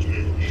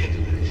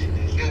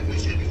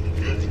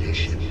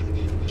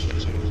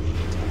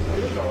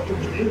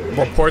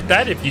 Report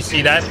that if you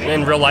see that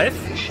in real life.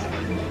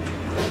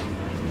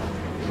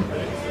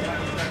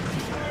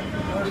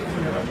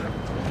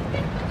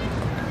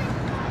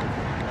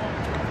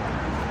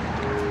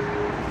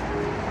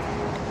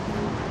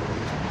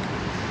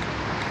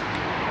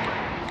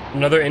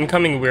 Another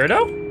incoming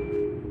weirdo?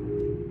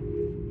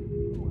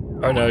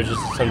 Oh no, it's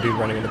just some dude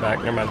running in the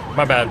back. Never mind.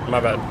 My bad, my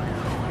bad.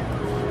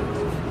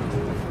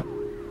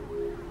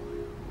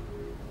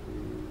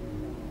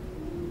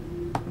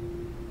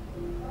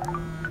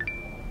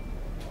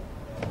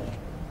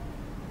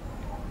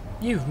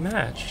 You've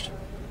matched.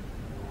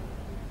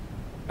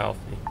 Alfie.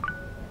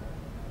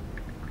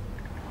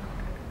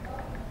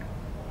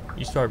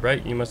 You swipe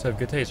right, you must have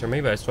good taste, or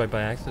maybe I swiped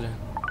by accident.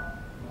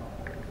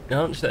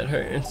 Ouch, that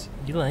hurts.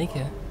 You like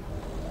it.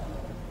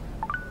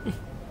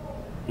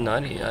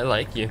 Naughty, I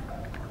like you.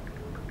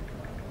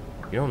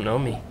 You don't know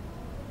me.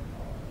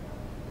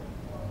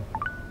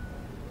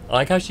 I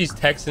like how she's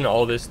texting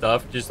all this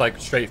stuff, just like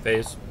straight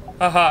face.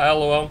 Haha,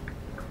 lol.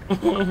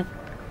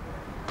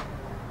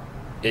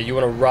 Yeah, you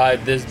want to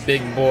ride this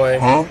big boy?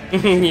 Huh?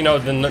 You know,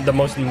 the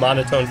most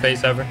monotone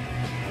face ever.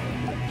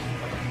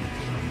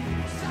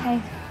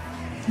 Hey.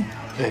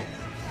 Hey.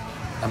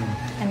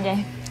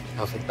 MJ.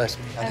 Healthy. Nice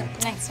to meet you.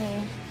 Next to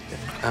you.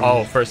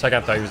 Oh, for a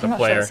second I thought he was I'm a not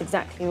player. sure that's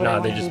exactly what I Nah,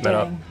 want they to just be met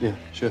up. doing.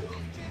 Yeah, sure.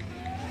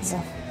 So,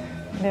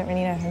 I don't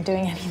really know if I'm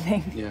doing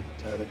anything. Yeah,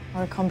 totally.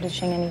 Or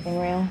accomplishing anything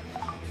real.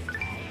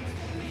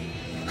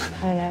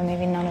 I don't know,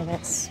 maybe none of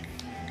it's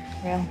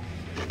real.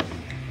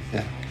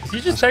 Yeah. Is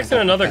he just texting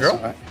another girl?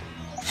 Right.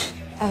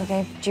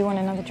 Okay, do you want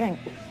another drink?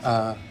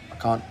 I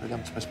can't really.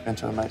 I'm supposed to be going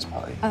to a mate's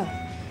party. Oh,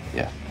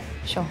 Yeah.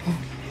 sure.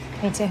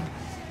 Me too.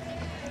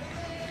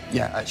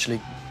 Yeah, actually.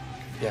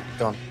 Yeah,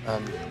 go on.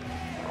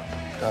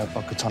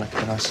 Vodka tonic, be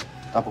nice.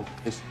 Double,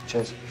 please.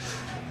 Cheers.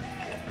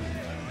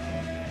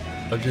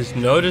 I just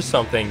noticed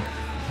something.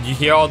 You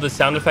hear all the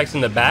sound effects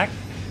in the back?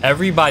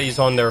 Everybody's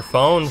on their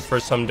phone for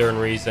some darn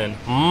reason.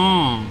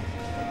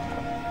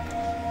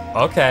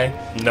 Okay,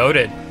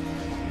 noted.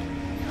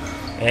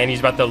 And he's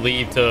about to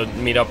leave to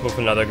meet up with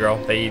another girl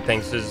that he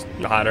thinks is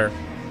hotter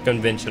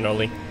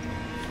conventionally.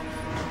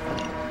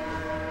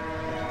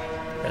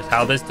 That's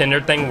how this Tinder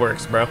thing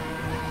works, bro.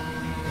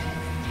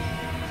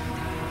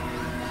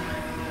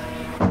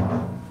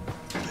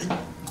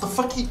 What the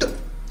fuck are you doing?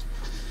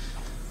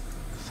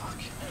 Fuck.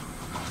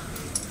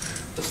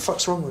 The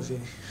fuck's wrong with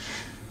you?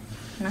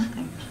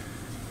 Nothing.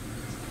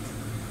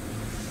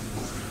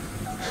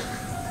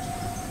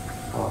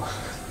 Oh.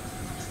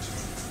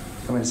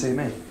 Come in to see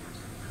me?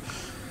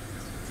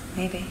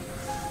 Maybe.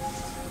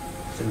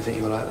 Didn't think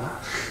you were like that.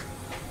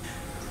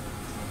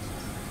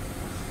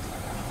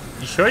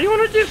 You sure you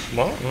want to do?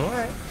 Well, all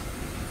right.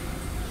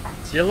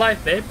 It's your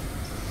life, babe.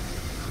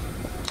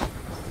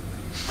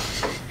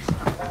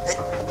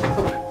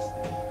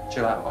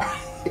 Chill out, alright?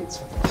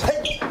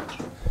 Hey!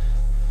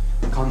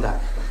 Calm down,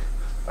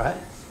 alright?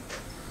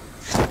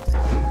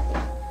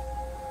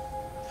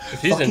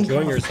 If he's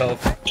enjoying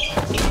yourself.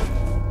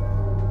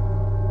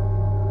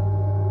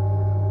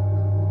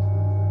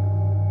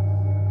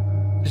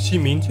 Did she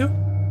mean to?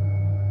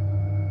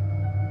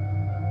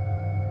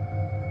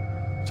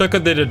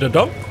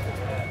 Suck-a-did-a-da-dum.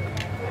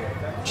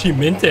 She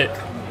meant it.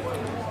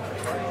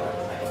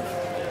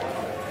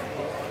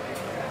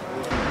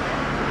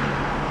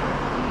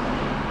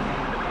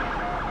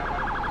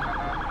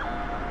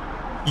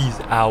 He's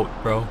out,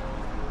 bro.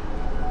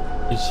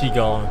 Is she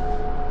gone?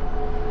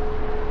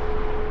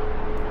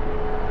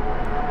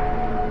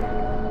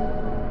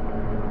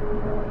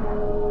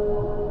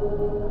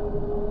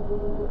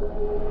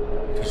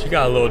 She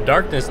got a little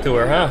darkness to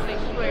her, huh?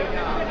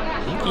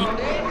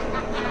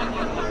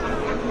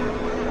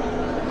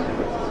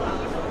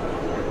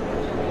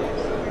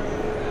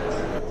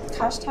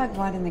 Hashtag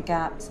widen the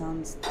gap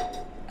sounds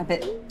a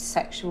bit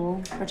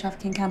sexual for a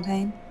trafficking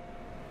campaign.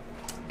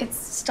 It's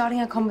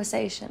starting a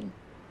conversation.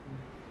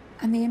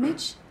 And the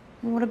image?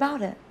 What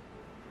about it?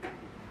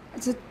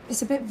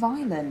 It's a bit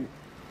violent.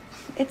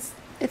 It's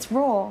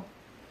raw.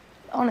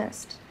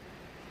 Honest.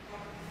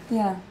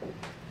 Yeah.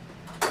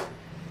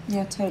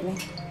 Yeah, totally.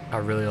 I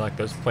really like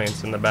those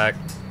plants in the back.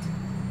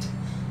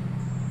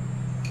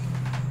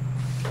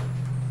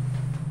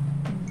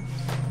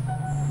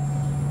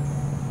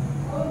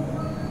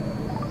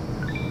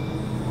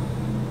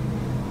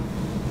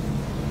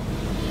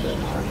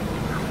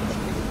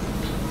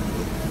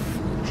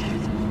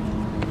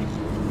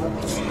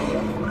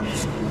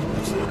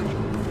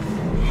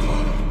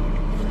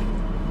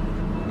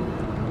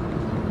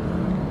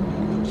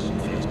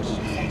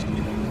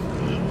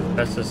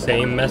 That's the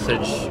same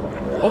message.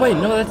 Oh wait,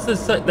 no,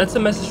 that's the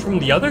message from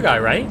the other guy,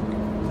 right?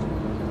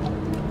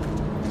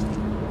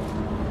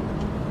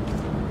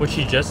 What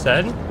she just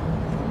said?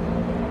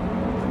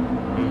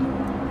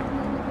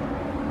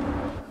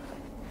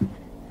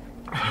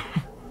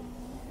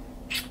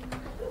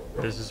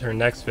 This is her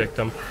next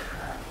victim.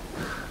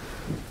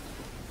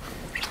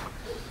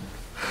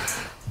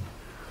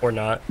 Or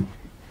not.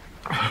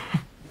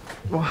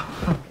 Wow,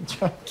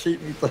 trying to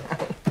keep me down.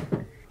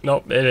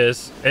 Nope, it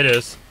is. It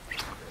is.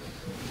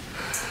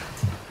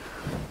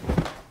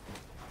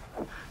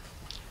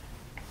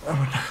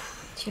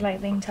 Do you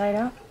like being tied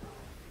up?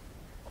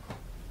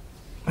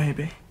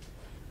 Maybe.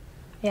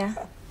 Yeah?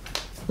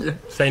 Yeah.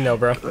 Say no,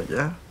 bro.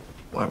 Yeah.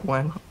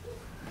 Why not?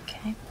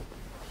 Okay.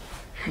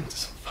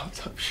 It's some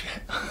fucked up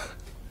shit.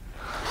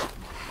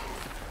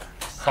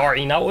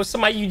 Sorry, not with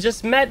somebody you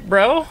just met,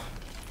 bro.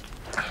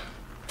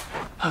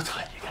 How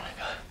tight are you gonna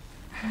go?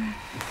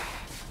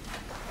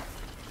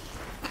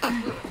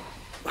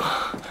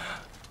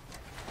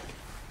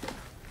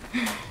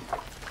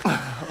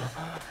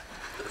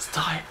 It's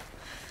tight.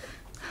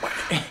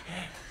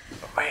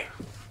 Wait.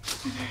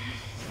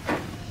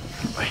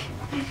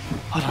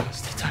 Hold on,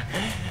 it's too tight.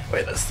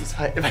 Wait, that's too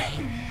tight. Wait.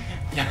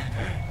 Yeah,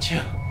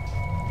 chill.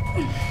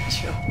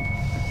 Chill.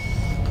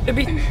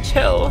 Baby,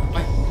 chill.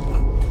 Wait.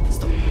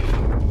 Stop.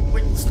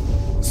 Wait, stop.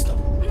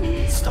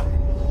 Stop.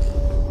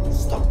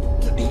 Stop.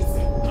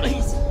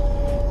 Please.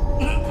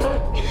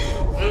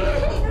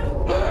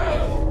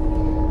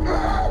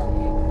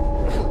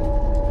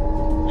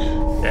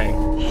 Dang.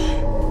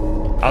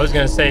 I was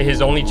gonna say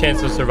his only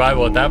chance of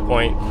survival at that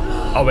point.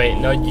 Oh wait,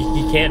 no,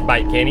 he can't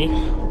bite, can he?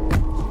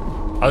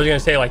 I was gonna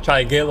say like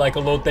try to get like a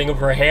little thing of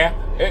her hair.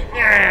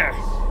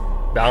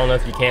 I don't know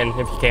if you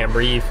can't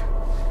breathe.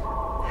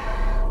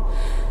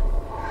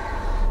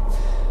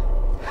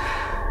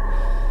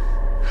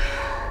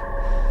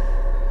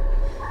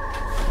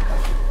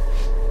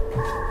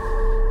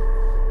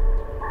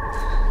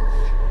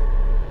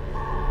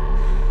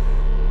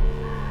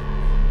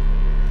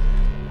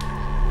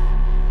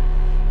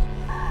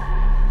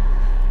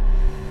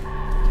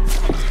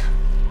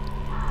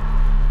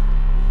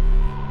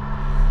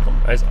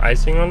 Nice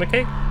icing on the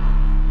cake.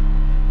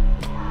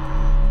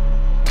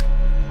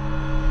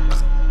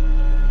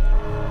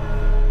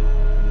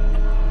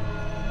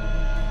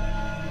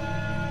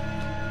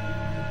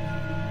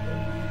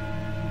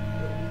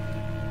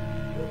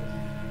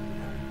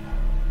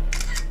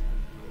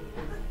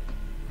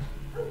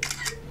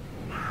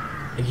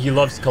 And he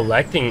loves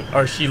collecting,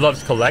 or she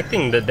loves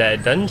collecting the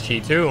dead, doesn't she,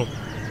 too?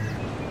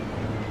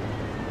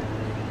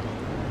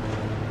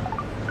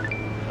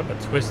 What a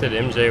twisted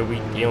MJ are we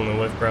dealing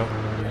with, bro?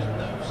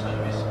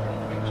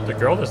 The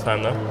girl this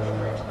time, though.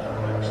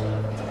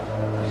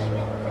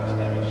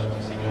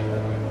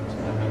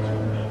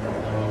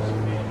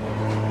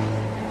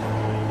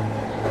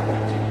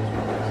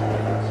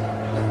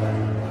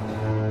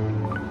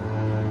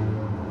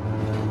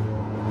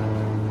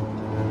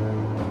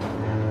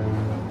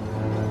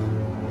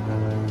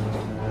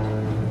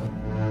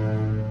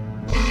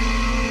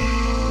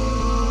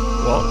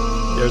 Well,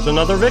 there's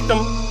another victim.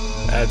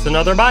 That's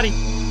another body.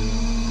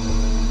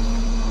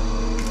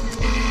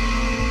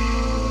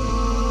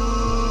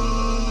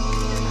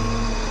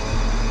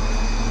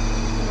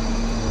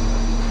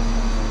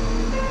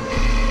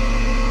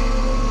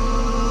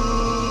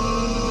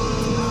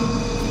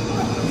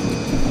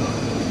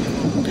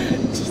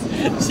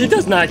 She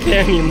does not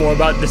care anymore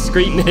about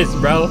discreetness,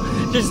 bro.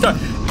 Just start,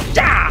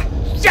 yeah,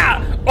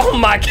 yeah. Oh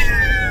my god.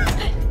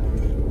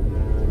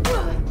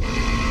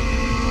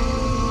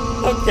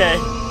 Okay.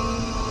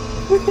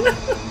 Oh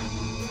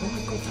my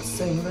god, that's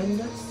so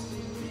horrendous.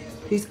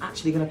 Who's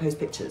actually gonna post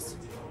pictures?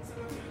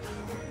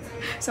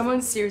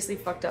 Someone seriously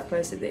fucked up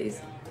posted these.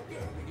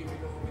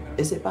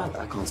 Is it bad that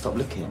I can't stop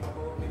looking?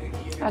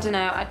 I don't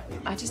know.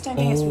 I just don't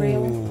think it's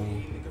real.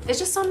 It's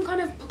just some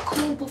kind of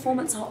cool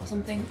performance art or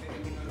something.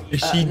 Is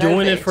she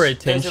doing it for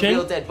attention? Those are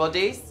real dead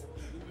bodies.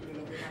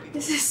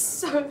 This is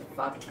so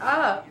fucked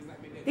up.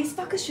 These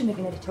fuckers shouldn't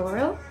have an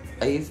editorial.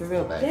 Are you for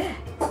real, babe? Yeah.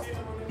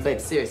 Babe,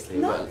 seriously?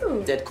 No.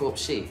 What, dead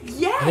corpse sheep?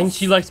 Yes. I think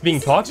she likes being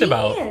talked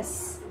about.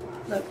 Yes.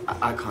 Look.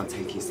 I can't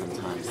take you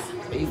sometimes.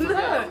 Are you for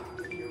real?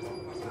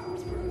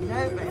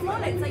 No, babe. Come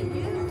on, it's like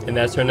you. And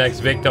that's her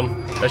next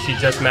victim that she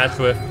just matched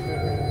with.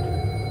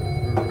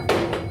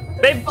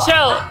 Babe,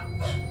 chill.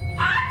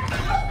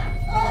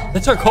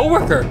 That's her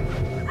coworker.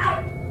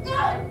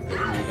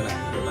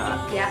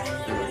 Yeah.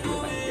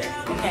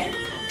 Okay.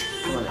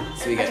 Come on then.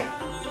 So we go.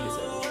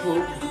 Pull.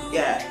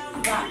 Yeah.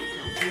 Back.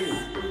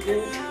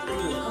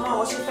 Come on,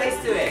 what's your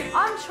face doing?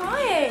 I'm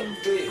trying.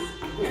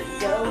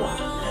 Go on.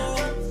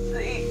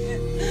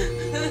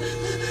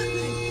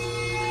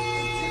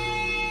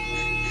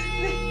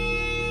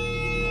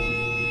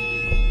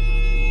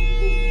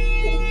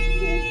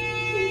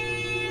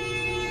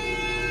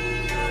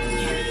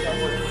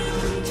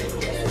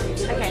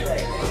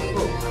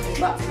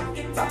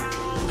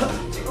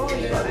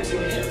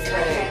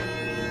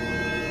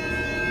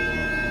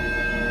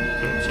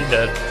 She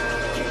dead.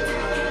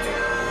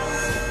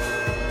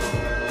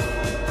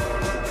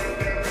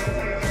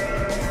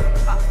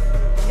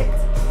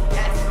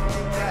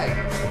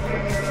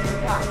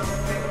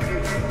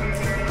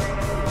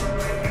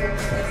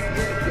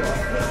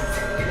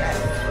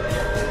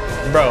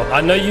 Bro,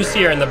 I know you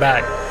see her in the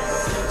back.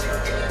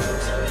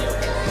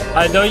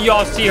 I know you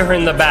all see her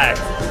in the back.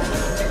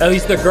 At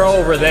least the girl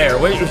over there.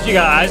 Wait, she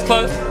got eyes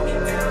closed?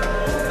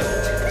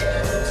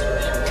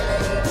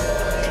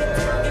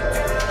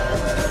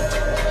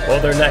 Well,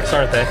 they're next,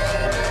 aren't they?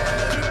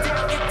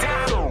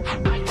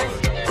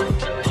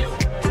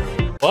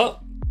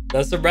 Well,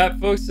 that's a wrap,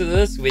 folks, to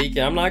this week.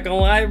 And I'm not gonna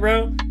lie,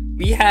 bro.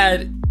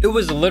 It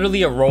was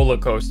literally a roller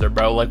coaster,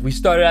 bro. Like, we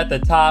started at the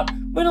top,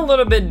 went a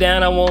little bit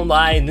down, I won't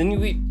lie. And then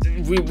we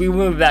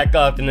went back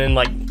up, and then,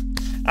 like,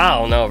 I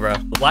don't know, bro.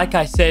 Like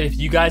I said, if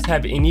you guys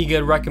have any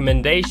good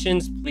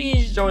recommendations,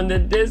 please join the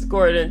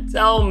Discord and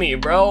tell me,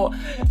 bro.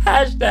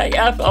 Hashtag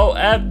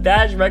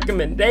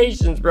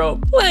FOF-recommendations, bro.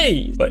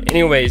 Please. But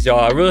anyways, y'all,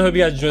 I really hope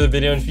you guys enjoyed the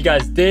video. And if you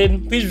guys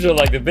did, please be sure to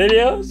like the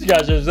video. So you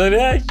guys should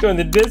join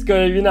the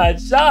Discord if you're not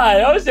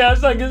shy. Oh, shit, I'm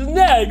stuck is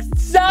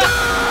next.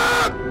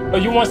 Oh,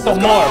 you want some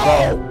more,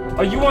 bro?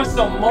 Oh, you want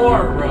some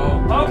more,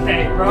 bro?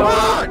 Okay, bro.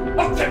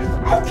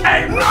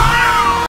 Okay. No!